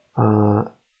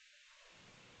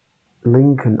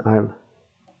 Lincoln Island.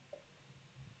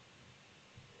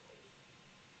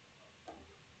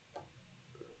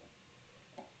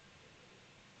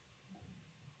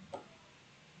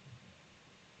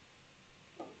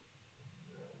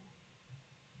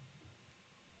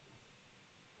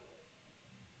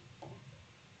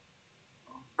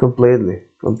 Completely.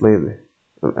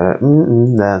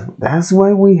 That's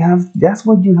why we have. That's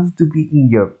what you have to be in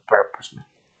your purpose, man.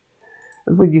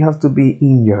 That's what you have to be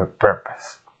in your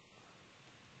purpose.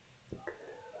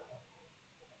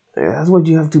 That's what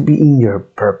you have to be in your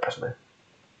purpose, man.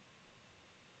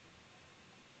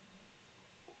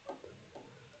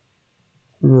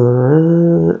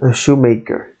 A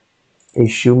shoemaker,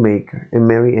 and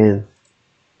Mary Ann.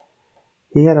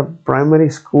 He had a primary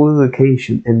school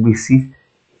education and received,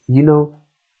 you know,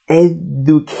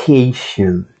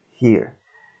 education here.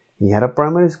 He had a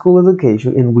primary school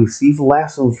education and received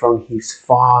lessons from his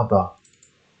father.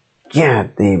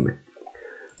 God damn it.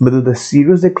 But with a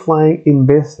serious decline in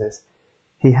business,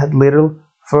 he had little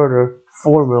further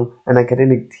formal and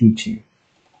academic teaching.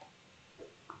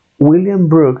 William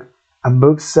Brooke, a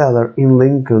bookseller in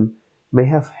Lincoln, may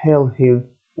have helped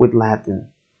him with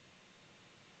Latin,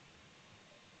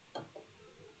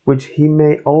 which he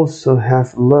may also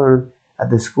have learned at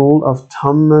the school of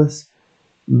Thomas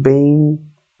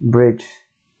Bainbridge.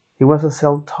 He was a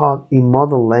self-taught in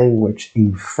modern language.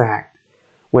 In fact,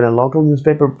 when a local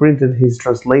newspaper printed his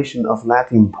translation of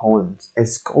Latin poems, a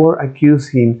scholar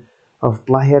accused him of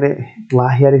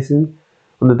plagiarism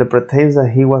under the pretense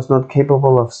that he was not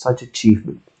capable of such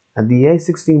achievement. At the age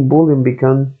 16, Bullion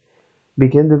became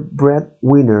the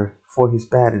breadwinner for his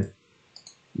parents.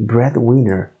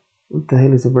 Breadwinner? What the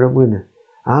hell is a breadwinner?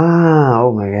 Ah,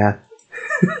 oh my god.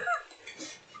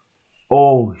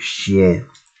 Oh shit.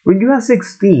 When you are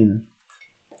 16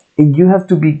 and you have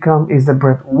to become is the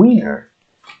breadwinner,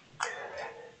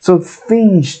 so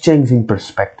things change in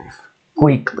perspective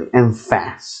quickly and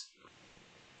fast.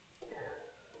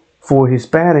 For his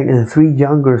parents and three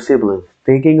younger siblings,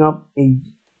 taking up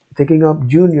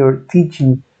junior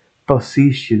teaching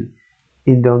position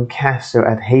in Doncaster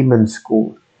at Hayman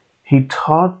School. He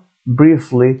taught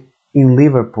briefly in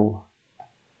Liverpool.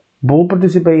 Bull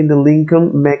participated in the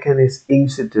Lincoln Mechanics'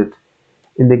 Institute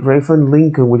in the Grafton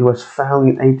Lincoln, which was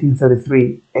founded in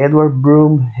 1833. Edward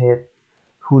Broomhead,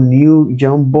 who knew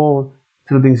John Bull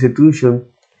through the institution,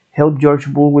 helped George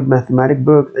Bull with mathematics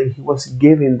books, and he was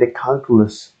given the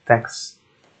calculus text.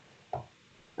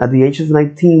 At the age of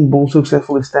 19, Bull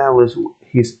successfully established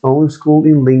his own school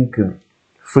in Lincoln,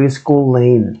 Free School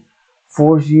Lane.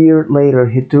 4 years later,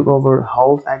 he took over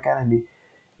Hall's Academy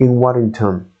in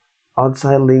Waddington,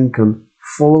 outside Lincoln,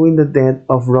 following the death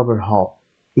of Robert Hall.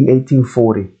 In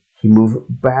 1840, he moved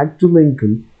back to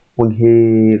Lincoln. When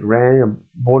he ran a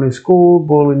boarding school,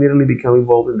 Bull immediately became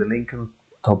involved in the Lincoln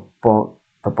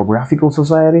Topographical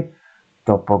Society.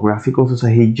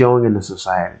 He joined in the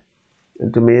society.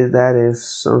 And to me, that is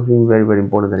something very, very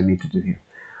important that I need to do here.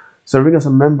 Serving as a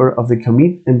member of the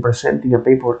committee and presenting a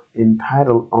paper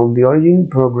entitled On the Origin,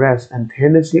 Progress, and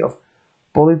Tendency of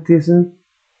Politism.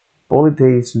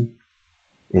 Politism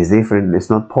is different. It's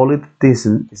not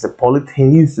politism, it's a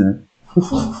polytheism,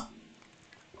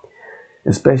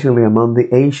 especially among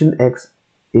the ancient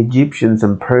Egyptians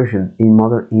and Persians in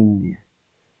modern India.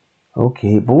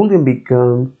 Okay, Bull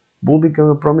became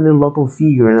a prominent local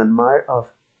figure and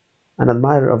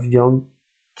admirer of John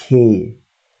Key,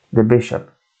 the bishop.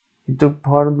 He took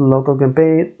part in the local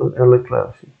campaign on early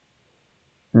clergy.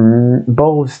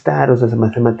 Bull's status as a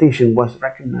mathematician was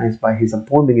recognized by his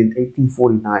appointment in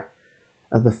 1849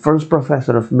 as the first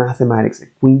professor of mathematics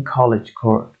at Queen College,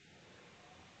 Cork.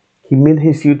 He met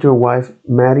his future wife,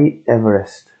 Mary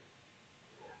Everest,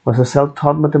 was a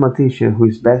self-taught mathematician who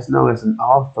is best known as an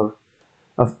author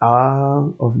of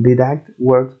didactic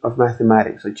works of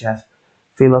mathematics, such as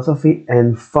Philosophy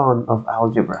and Fun of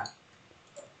Algebra.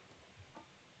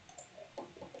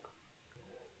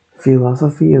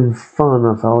 Philosophy and Fun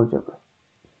of Algebra.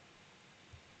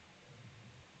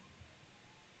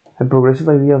 A progressive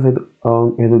idea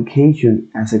on education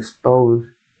as exposed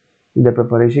in the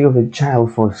preparation of a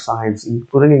child for science,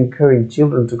 including encouraging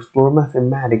children to explore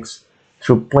mathematics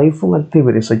through playful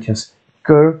activities such as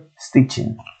curve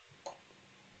stitching.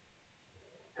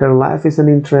 Her life is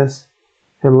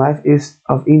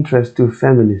of interest to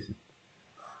feminism,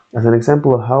 as an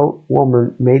example of how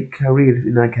women made careers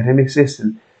in an academic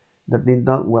system that did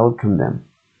not welcome them.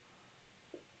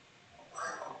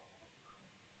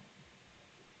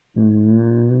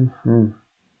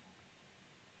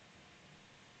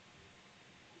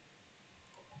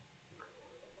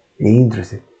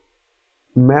 Interesting.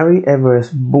 Mary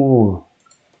Everest Bull.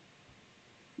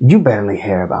 You barely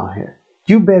hear about her.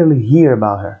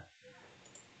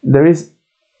 There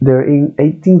in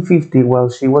 1850, while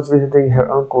she was visiting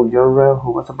her uncle John Rell,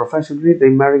 who was a professor. They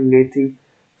married in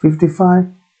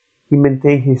 1855. He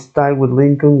maintained his tie with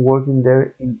Lincoln, working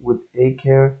there with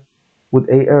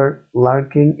A.R.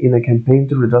 Larkin in a campaign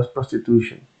to reduce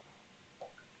prostitution.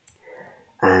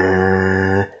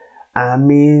 I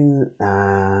mean,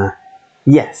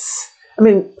 yes. I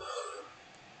mean,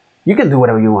 you can do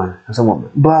whatever you want as a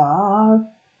woman, but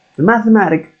the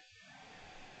mathematics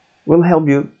will help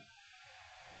you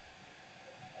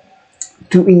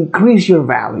to increase your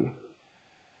value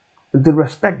and to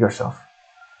respect yourself.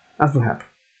 That's what happened.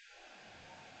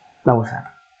 That was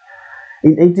happening.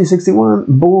 In 1861,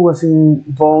 Bull was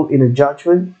involved in a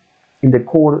judgment in the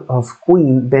Court of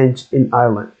Queen Bench in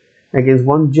Ireland against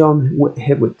one John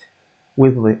Hewitt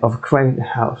Whitley of Craig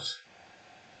House.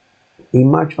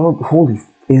 In March, oh, holy,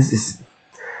 is this,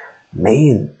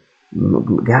 man,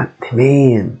 God,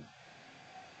 man,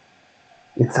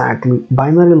 exactly,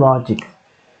 binary logic.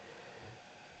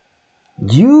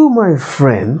 You, my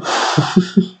friend,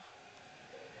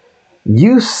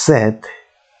 you said,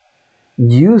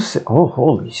 oh,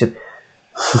 holy shit.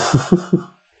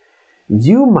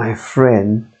 You, my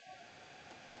friend,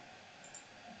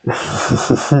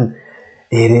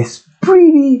 It is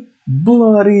pretty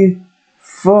bloody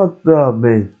fucked up,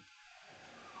 man.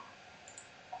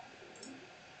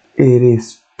 It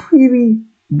is pretty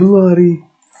bloody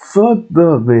fucked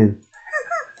up, man.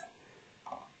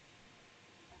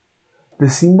 The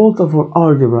symbols of our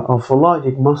algebra of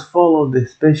logic must follow the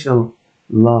special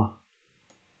law.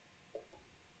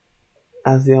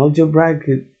 As the algebraic,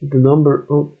 the number,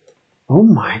 oh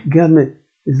my god, man,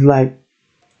 it's like,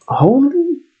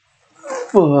 holy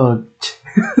fuck,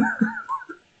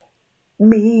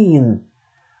 man,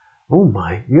 oh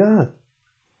my god,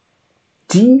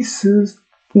 Jesus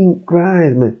in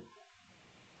Christ, man.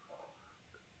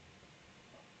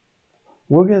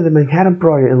 Working at the Manhattan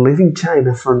Project and living in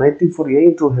China from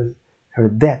 1948 until her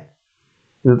death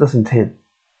in 2010.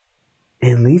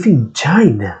 And living in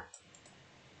China?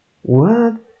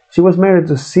 What? She was married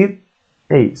to Sid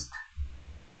Haste,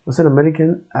 was an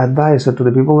American advisor to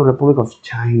the People's Republic of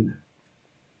China.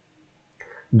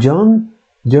 John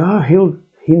Hill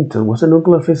Hinton was a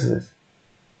nuclear physicist.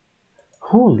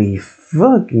 Holy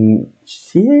fucking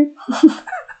shit!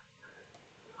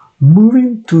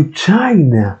 Moving to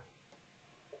China.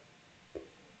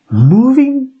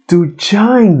 Moving to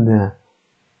China.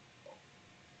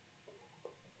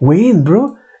 When,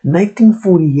 bro?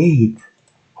 1948.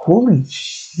 Holy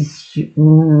shit.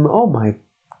 Oh my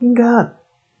god.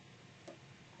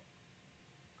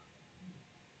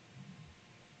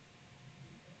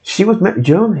 She was married.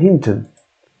 John Hinton.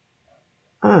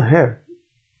 Her.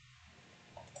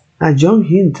 John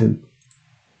Hinton.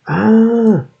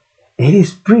 It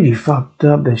is pretty fucked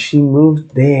up that she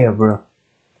moved there, bro.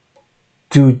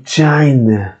 To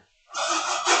China.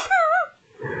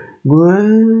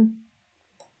 What?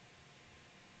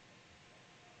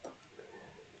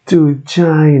 To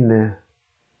China.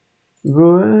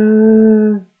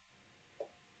 What?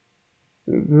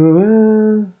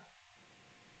 What?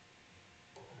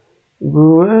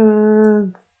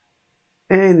 What?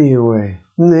 Anyway,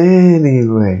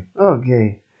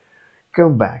 okay.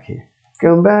 Come back here.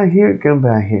 Come back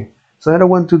here. So I don't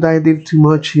want to dive deep too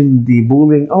much in the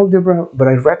Boolean algebra, but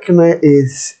I recognize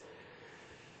is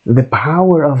the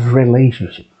power of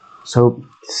relationship. So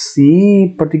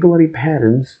see particularly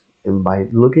patterns, and by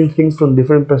looking things from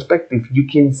different perspectives, you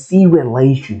can see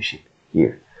relationship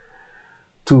here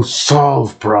to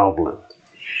solve problems.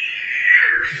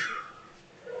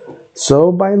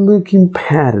 So by looking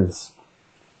patterns,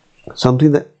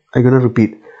 something that I'm gonna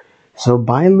repeat. So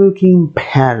by looking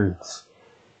patterns,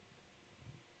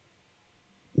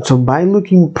 so by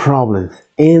looking problems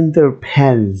and their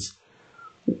patterns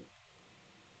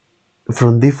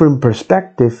from different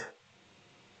perspectives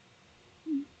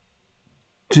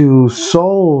to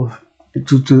solve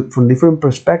from different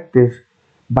perspectives,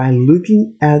 by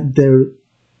looking at their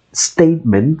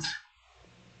statements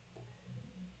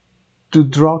to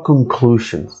draw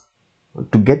conclusions,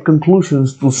 to get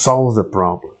conclusions to solve the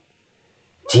problem.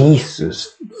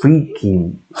 Jesus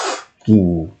freaking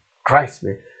Christ,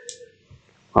 man.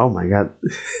 Oh my god.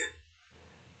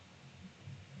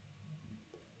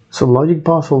 So logic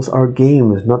puzzles are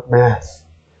games, not math.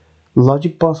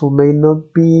 Logic puzzle may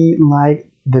not be like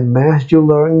the math you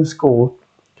learn in school,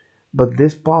 but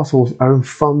these puzzles are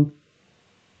fun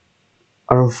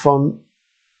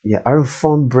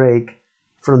break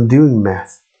from doing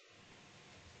math.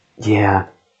 Yeah,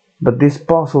 but these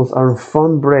puzzles are a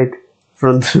fun break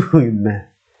from doing math.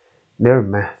 They're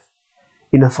math.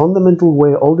 In a fundamental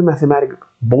way, all the mathematics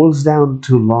boils down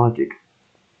to logic.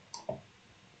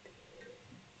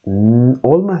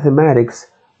 All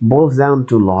mathematics boils down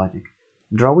to logic,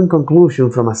 drawing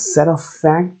conclusions from a set of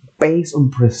facts based on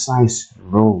precise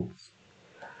rules.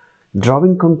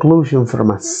 Drawing conclusions from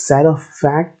a set of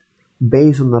facts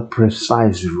based on a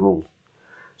precise rule.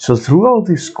 So throughout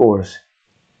this course,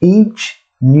 each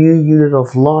new unit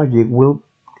of logic will,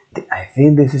 I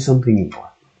think this is something important.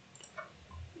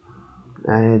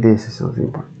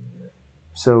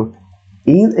 So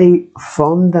in a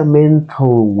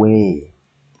fundamental way,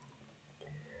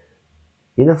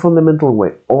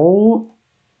 all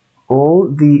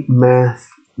the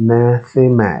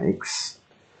mathematics,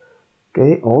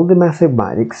 okay, all the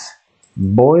mathematics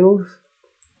boils.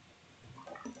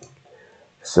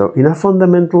 So in a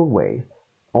fundamental way,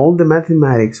 all the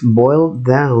mathematics boil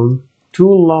down to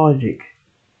logic,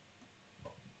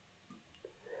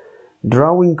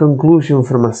 drawing conclusions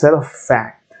from a set of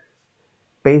facts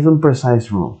based on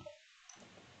precise rules.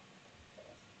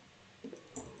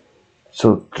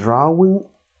 So drawing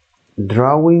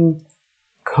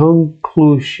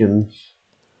conclusions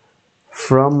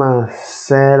from a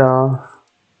set of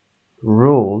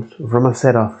rules, from a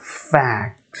set of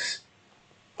facts.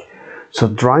 So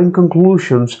drawing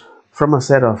conclusions from a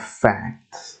set of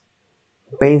facts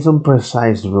based on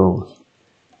precise rules.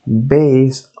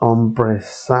 Based on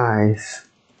precise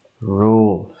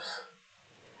rules.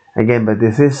 Again, but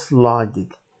this is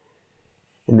logic.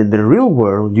 And in the real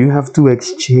world, you have to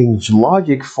exchange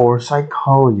logic for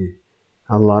psychology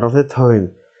a lot of the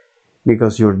time,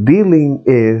 because your dealing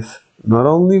is not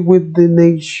only with the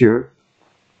nature,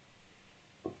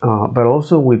 but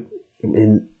also with,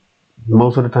 in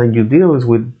most of the time you deal is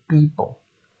with people.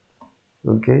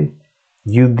 Okay,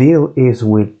 you deal is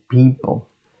with people.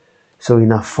 So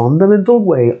in a fundamental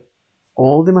way,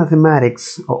 all the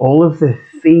mathematics, all of the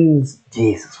things,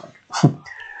 Jesus,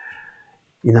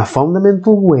 in a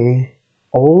fundamental way,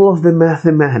 all of the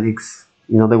mathematics,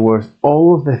 in other words,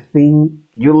 all of the things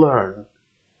you learn,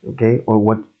 okay,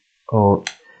 or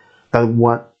that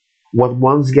what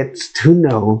one gets to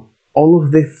know, all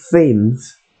of the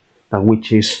things that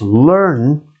which is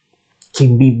learned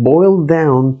can be boiled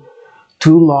down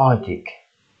to logic,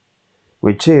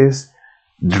 which is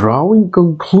drawing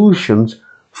conclusions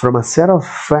from a set of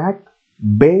facts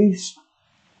based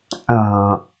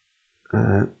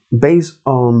based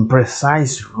on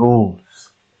precise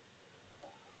rules.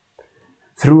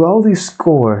 Throughout this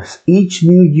course, each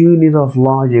new unit of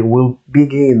logic will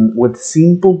begin with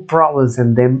simple problems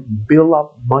and then build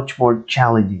up much more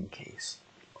challenging case,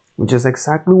 which is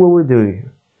exactly what we're doing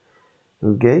here.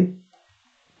 Okay?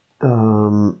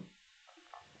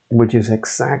 Which is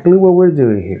exactly what we're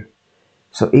doing here.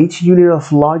 So each unit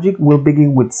of logic will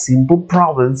begin with simple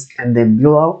problems and then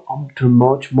build up to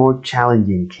much more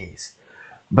challenging case.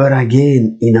 But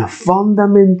again, in a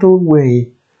fundamental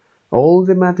way, all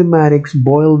the mathematics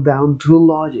boil down to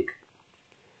logic,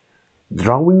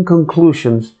 drawing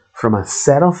conclusions from a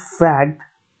set of facts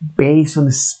based on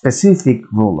a specific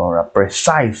rule or a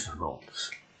precise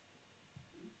rules.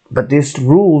 But these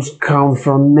rules come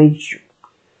from nature,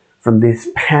 from these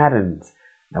patterns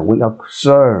that we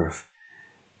observe,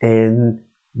 and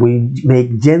we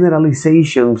make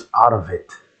generalizations out of it.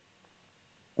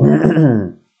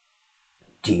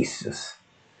 Jesus,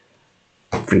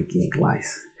 freaking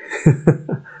lies.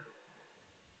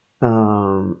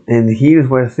 And here's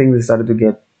where things started to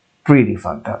get pretty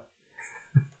fucked up.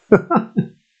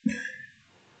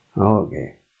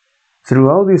 Okay.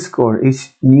 Throughout this course,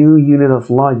 each new unit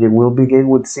of logic will begin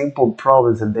with simple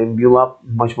problems and then build up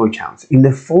much more challenge. In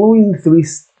the following three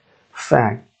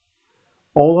facts,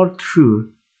 all are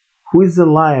true. Who is the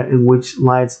liar and which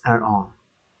lights are on?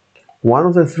 One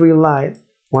of the three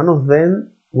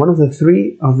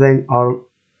of them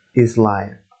is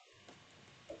liar.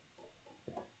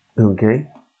 Okay?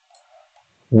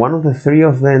 One of the three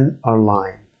of them are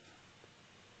lying.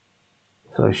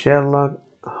 So Sherlock,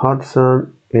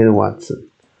 Hudson, and Watson.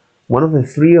 One of the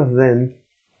three of them,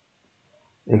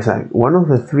 exactly. One of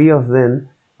the three of them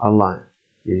are lying.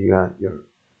 You got your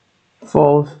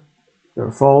false,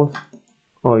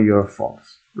 or your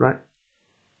false, right?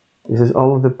 This is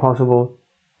all of the possible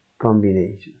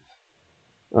combinations.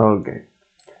 Okay.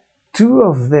 Two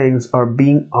of them are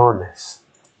being honest.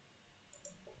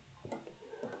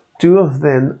 Two of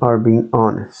them are being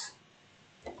honest.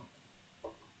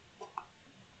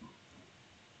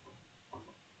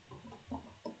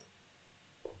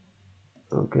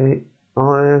 Okay,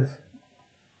 honest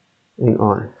and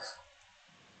honest.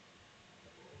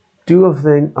 Two of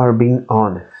them are being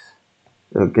honest.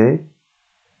 Okay,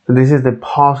 so this is the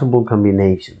possible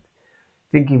combination.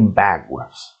 Thinking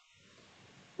backwards.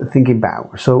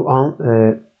 So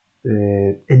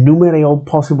enumerate all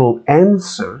possible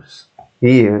answers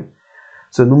here.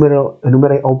 So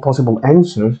enumerate all possible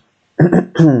answers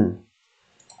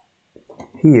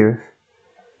here.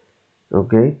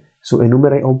 Okay. So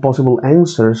enumerate all possible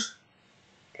answers,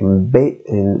 and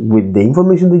with the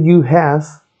information that you have.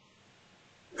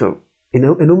 So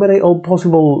enumerate all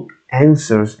possible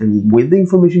answers, and with the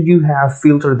information you have,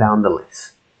 filter down the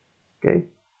list. Okay.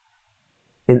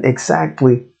 And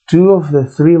exactly two of the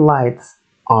three lights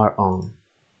are on.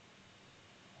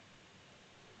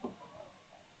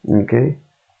 Okay.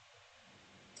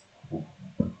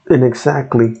 And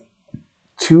exactly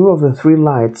two of the three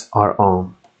lights are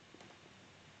on.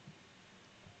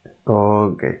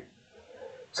 Okay,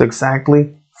 so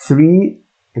exactly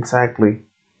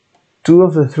two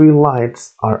of the three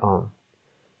lights are on.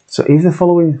 So if the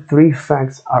following three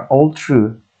facts are all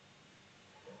true,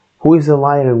 who is the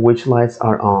liar and which lights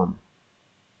are on?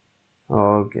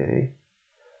 Okay,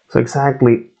 so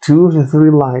exactly two of the three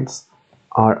lights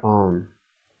are on.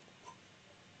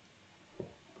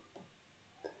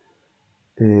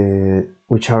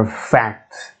 Which are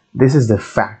facts. This is the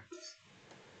facts.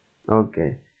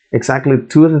 Okay. Exactly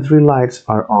two of the three lights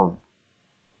are on.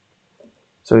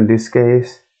 So in this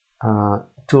case,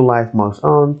 two lights must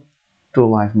on, two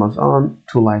lights must on,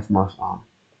 two lights must on.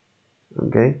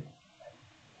 Okay.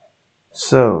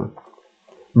 So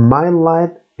my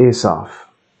light is off.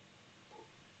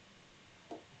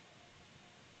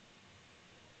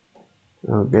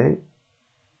 Okay.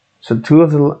 So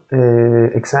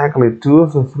exactly two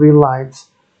of the three lights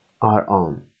are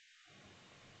on.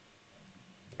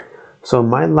 So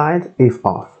my light is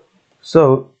off.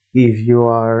 So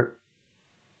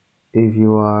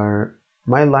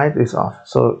my light is off.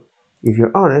 So if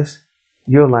you're honest,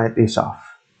 your light is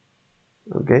off.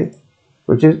 Okay,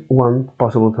 which is one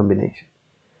possible combination.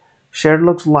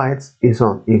 Sherlock's light is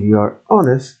on. If you are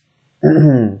honest,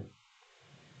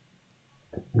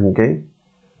 okay.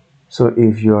 So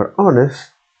if you are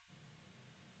honest,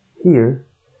 here,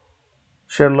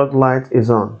 Sherlock light is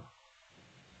on.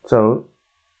 So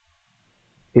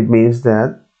it means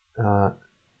that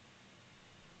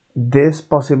this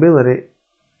possibility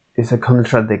is a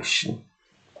contradiction,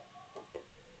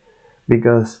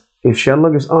 because if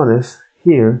Sherlock is honest,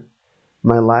 here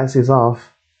my light is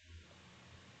off.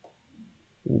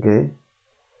 Okay,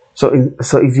 so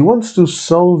if you want to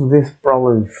solve this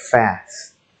problem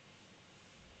fast,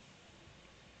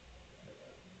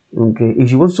 okay,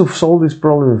 if you want to solve this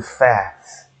problem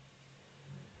fast,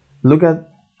 look at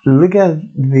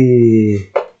the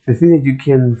thing that you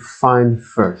can find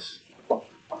first.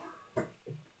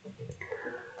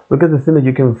 Look at the thing that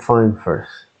you can find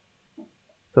first.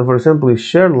 So for example, if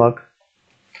Sherlock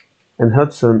and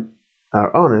Hudson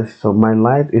are honest, so my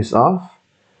light is off,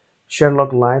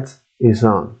 Sherlock light is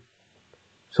on.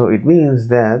 So it means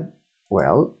that,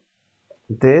 well,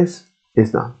 this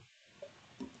is not.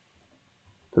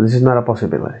 So this is not a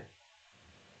possibility.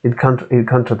 It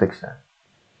contradicts that.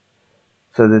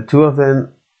 So the two of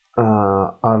them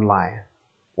are lying.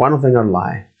 One of them are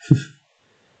lying.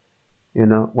 You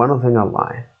know, one of them are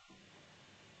lying.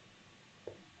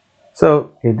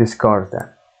 So it discards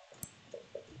that.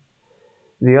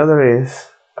 The other is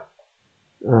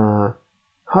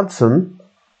Hudson.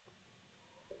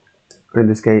 In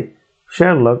this case,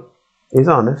 Sherlock is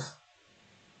honest,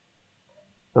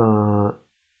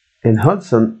 and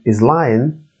Hudson is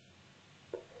lying.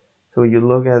 So you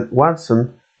look at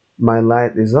Watson, my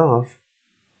light is off,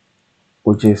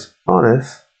 which is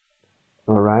honest.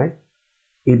 All right,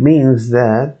 it means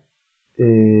that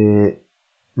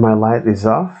my light is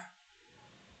off,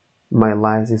 my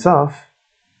light is off,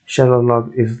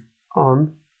 Sherlock is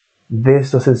on.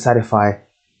 This doesn't satisfy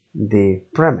the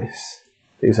premise.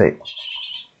 You say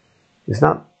it's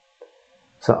not.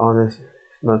 So honest is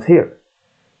not here.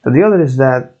 So the other is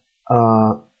that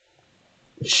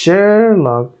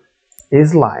Sherlock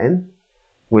is lying,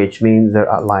 which means their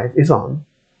light is on.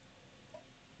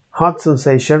 Hudson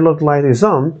says Sherlock light is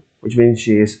on, which means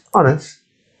she is honest.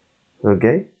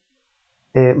 Okay.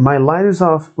 My light is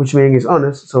off, which means it's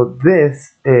honest. So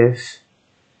this is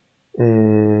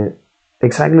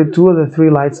exactly two of the three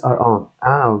lights are on.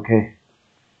 Okay.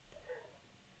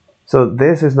 So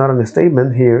this is not a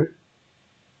statement here.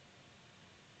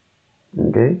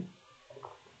 Okay.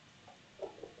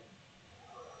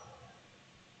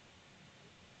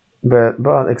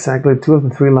 But exactly two of the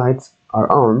three lights are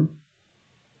on.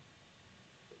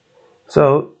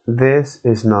 So this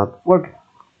is not working.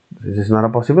 This is not a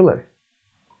possibility.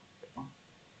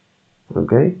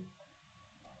 Okay.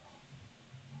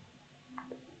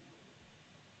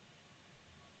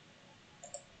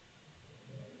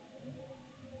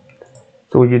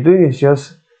 So what you're doing is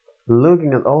just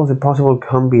looking at all the possible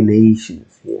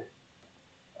combinations here.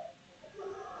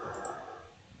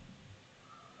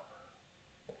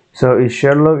 So if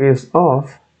Sherlock is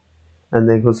off, and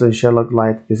then also Sherlock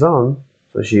light is on,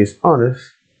 so she is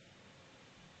honest.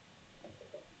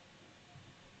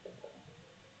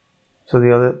 So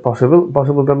the other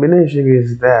possible combination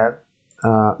is that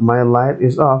my light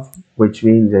is off, which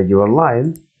means that you are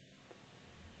lying.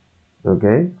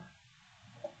 Okay.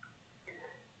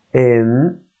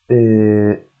 And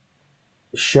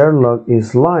Sherlock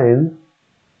is lying,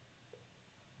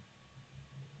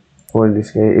 or in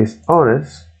this case is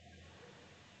honest,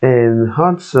 and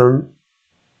Hudson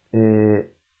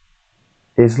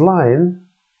is lying,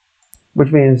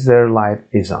 which means their light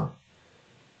is on.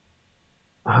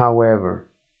 However,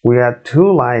 we have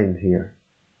two lines here,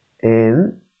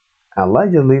 and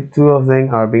allegedly two of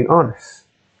them are being honest.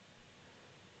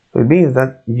 So it means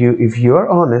that if you are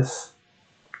honest,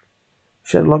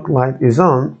 Sherlock light is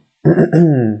on.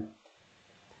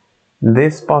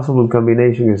 This possible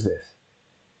combination is this.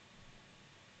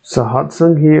 So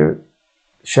Hudson here,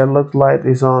 Sherlock light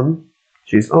is on,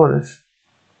 she's honest,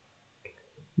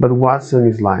 but Watson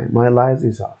is lying, my light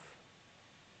is off.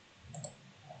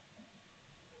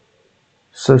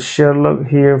 So Sherlock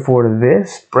here for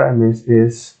this premise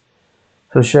is,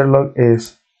 so Sherlock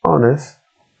is honest.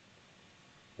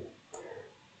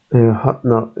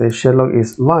 No, Sherlock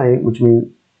is lying, which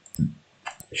means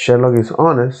Sherlock is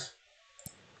honest,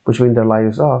 which means the light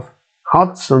is off.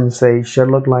 Hudson says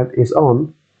Sherlock light is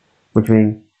on, which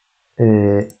means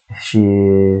she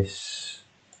is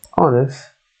honest,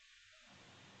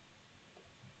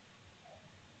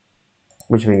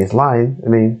 which means it's lying. I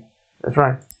mean, that's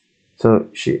right. So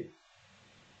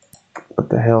what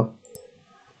the hell?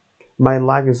 My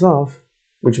light is off,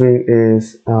 which means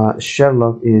is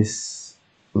Sherlock is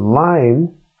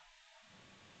lying.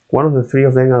 One of the three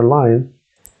of them are lying.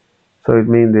 So it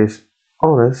means it's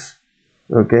honest.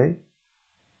 Okay.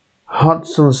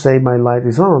 Hudson say my light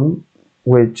is on,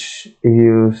 which if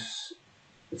you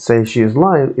say she is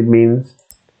lying, it means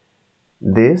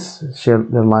the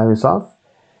light is off.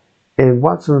 And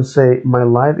Watson say my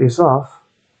light is off,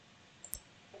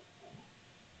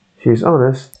 she is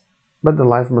honest, but the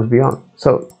light must be on.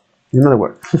 So, in other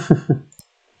words,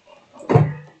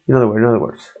 in other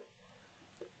words,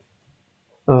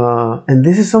 and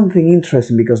this is something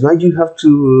interesting because now you have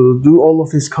to do all of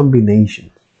these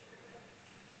combinations.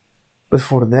 But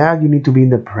for that, you need to be in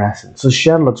the present. So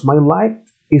Sherlock's my light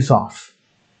is off.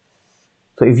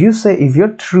 So if you say, if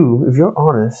you're true, if you're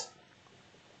honest,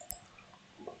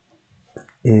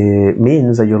 it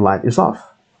means that your light is off.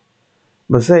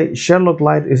 But say Sherlock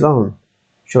light is on,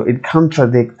 so it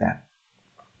contradicts that.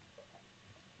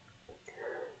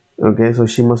 Okay, so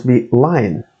she must be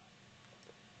lying.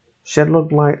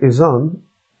 Sherlock light is on,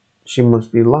 she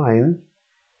must be lying.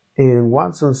 And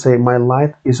Watson say my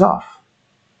light is off,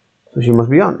 so she must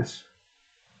be honest.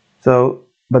 So,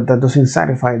 but that doesn't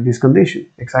satisfy this condition.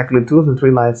 Exactly 2 of the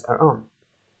 3 lights are on.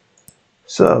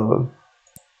 So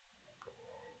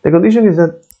the condition is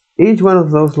that each one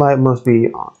of those lights must be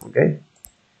on. Okay.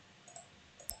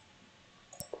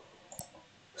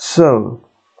 So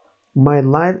my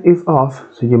light is off,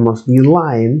 so you must be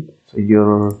lying. So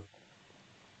your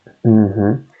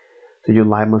so your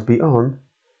light must be on.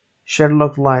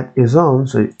 Sherlock light is on,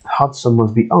 so Hudson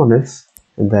must be honest,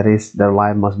 and that is their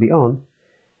light must be on.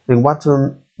 And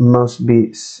Watson must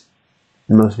be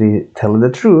telling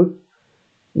the truth,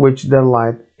 which their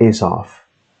light is off.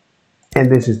 And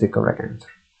this is the correct answer.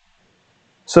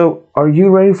 So, are you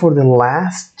ready for the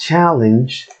last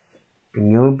challenge?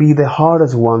 And it'll be the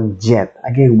hardest one yet.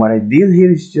 Again, what I did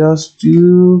here is just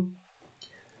to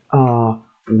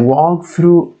walk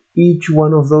through each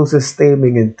one of those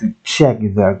statements and to check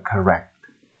if they're correct.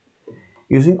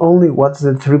 Using only what the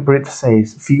interpreter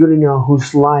says, figuring out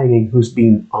who's lying and who's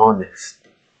being honest.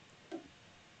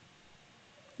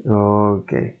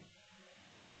 Okay.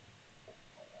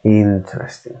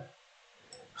 Interesting.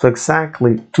 So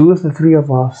exactly 2 of the 3 of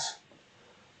us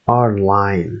are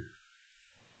lying.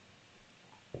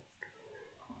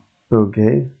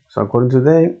 Okay, so according to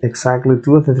them, exactly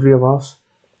 2 of the 3 of us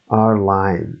are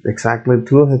lying. Exactly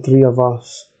 2 of the 3 of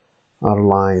us are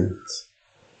lying.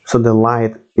 So the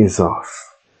light is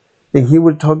off. And here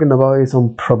we're talking about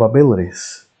some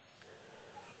probabilities.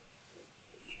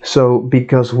 So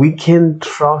because we can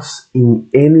trust in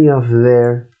any of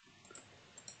their,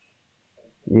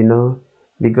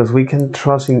 because we can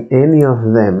trust in any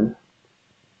of them,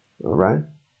 all right?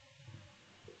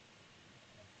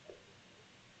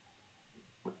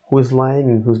 Who's lying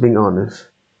and who's being honest?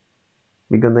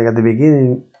 Because like at the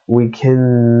beginning, we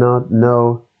cannot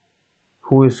know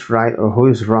who is right or who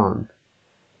is wrong.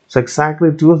 So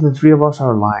exactly 2 of the 3 of us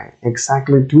are lying.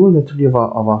 Exactly 2 of the 3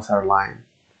 of us are lying.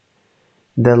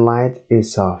 The light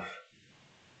is off.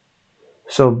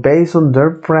 So based on their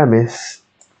premise,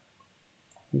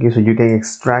 okay, so you can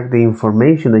extract the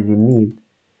information that you need,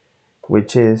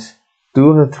 which is 2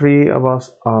 of the 3 of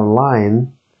us are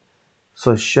lying.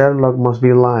 So Sherlock must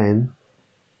be lying.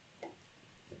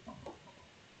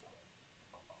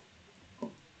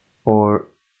 Or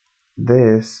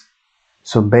this.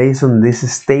 So based on this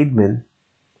statement,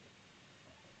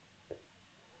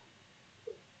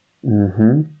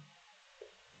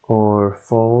 or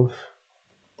false,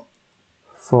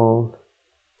 false,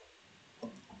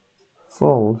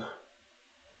 false,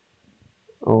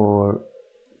 or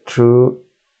true,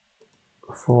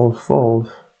 false, false,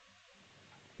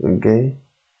 okay,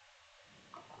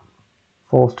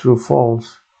 false, true,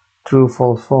 false, true,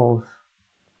 false, false.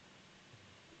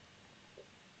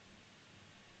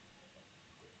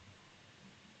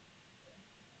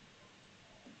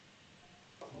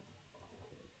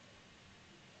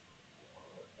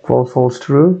 False, false,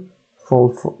 true,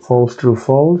 false, false, true,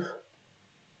 false.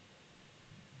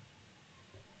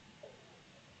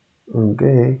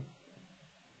 Okay.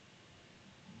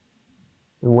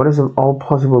 And what is an all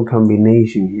possible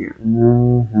combination here?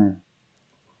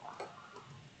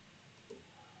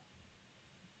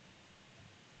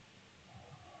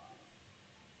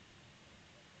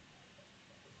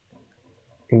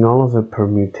 In all of the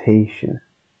permutation.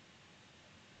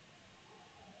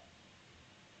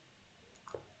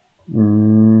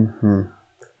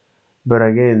 But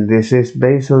again, this is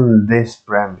based on this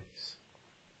premise.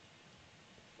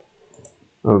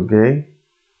 Okay?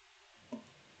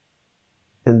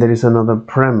 And there is another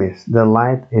premise. The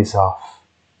light is off.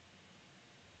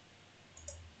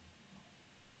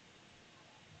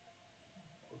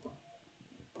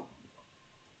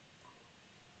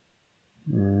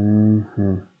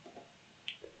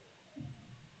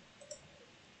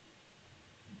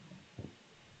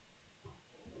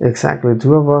 Exactly,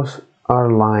 two of us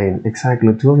are lying.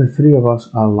 Exactly, two of the three of us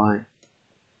are lying.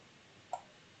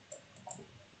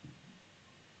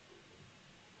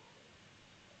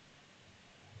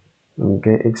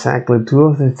 Okay, exactly, two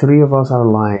of the three of us are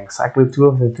lying. Exactly, two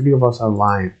of the three of us are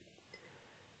lying.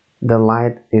 The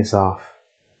light is off.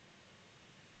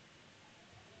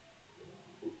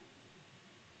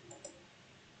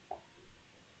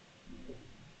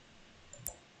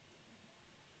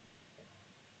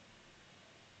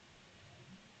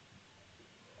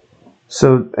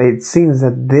 So it seems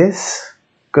that this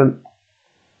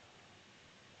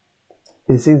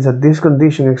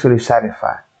condition actually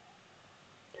satisfied.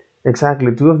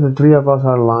 Exactly, two of the three of us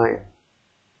are lying,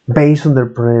 based on their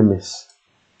premise.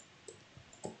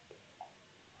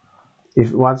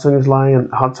 If Watson is lying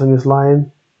and Hudson is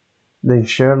lying, then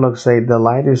Sherlock said the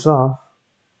light is off,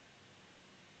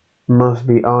 must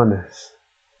be honest.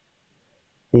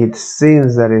 It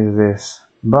seems that it is this,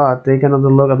 but take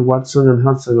another look at what Watson and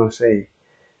Hudson are saying.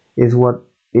 Is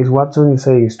Watson is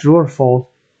saying is true or false?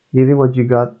 Give me what you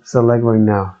got, select right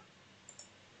now.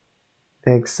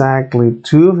 Exactly,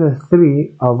 two of the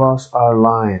three of us are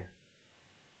lying.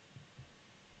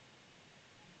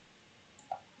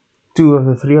 Two of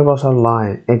the three of us are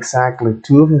lying. Exactly,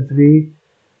 two of the three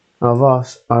of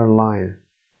us are lying.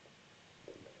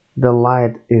 The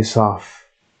light is off.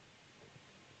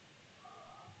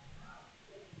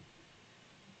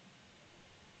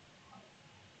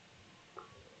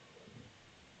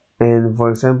 And for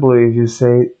example, if you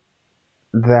say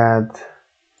that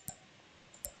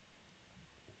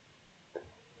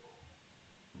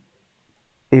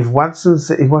if Watson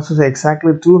says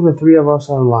exactly two of the three of us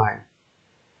are lying.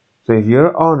 So if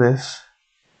you're honest,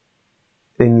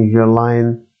 and if you're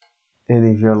lying,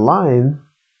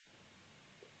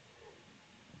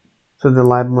 so the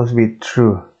light must be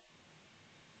true.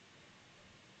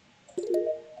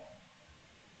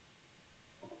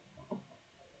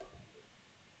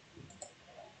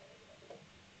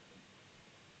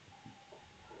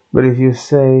 But if you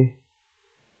say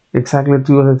exactly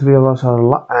two of the three of us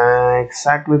are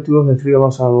exactly two of the three of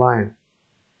us are lying.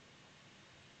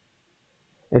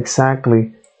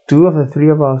 Exactly two of the three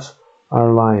of us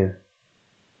are lying.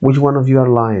 Which one of you are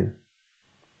lying?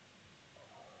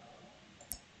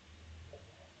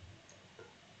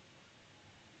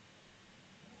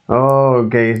 Oh,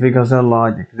 okay, it's because of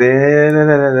logic.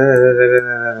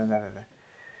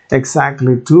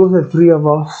 Exactly two of the three of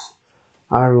us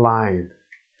are lying.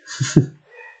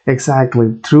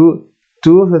 Exactly two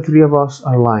of the three of us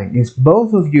are lying. If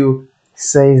both of you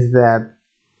says that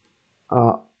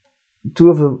two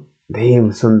of them,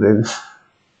 damn, so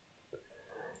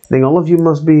then all of you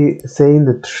must be saying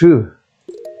the truth.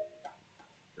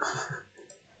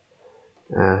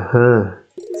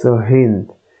 So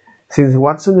hint, since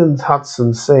Watson and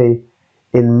Hudson say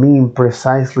and mean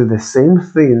precisely the same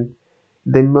thing,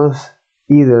 they must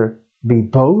either be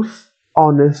both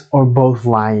honest or both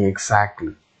lying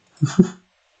exactly.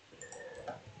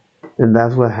 And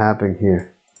that's what happened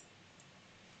here.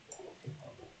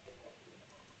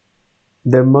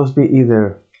 There must be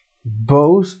either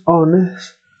both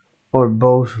honest or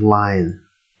both lying.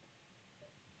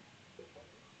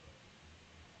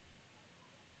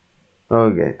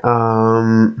 Okay.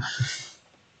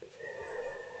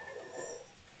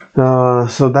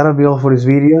 So that'll be all for this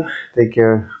video. Take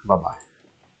care. Bye bye.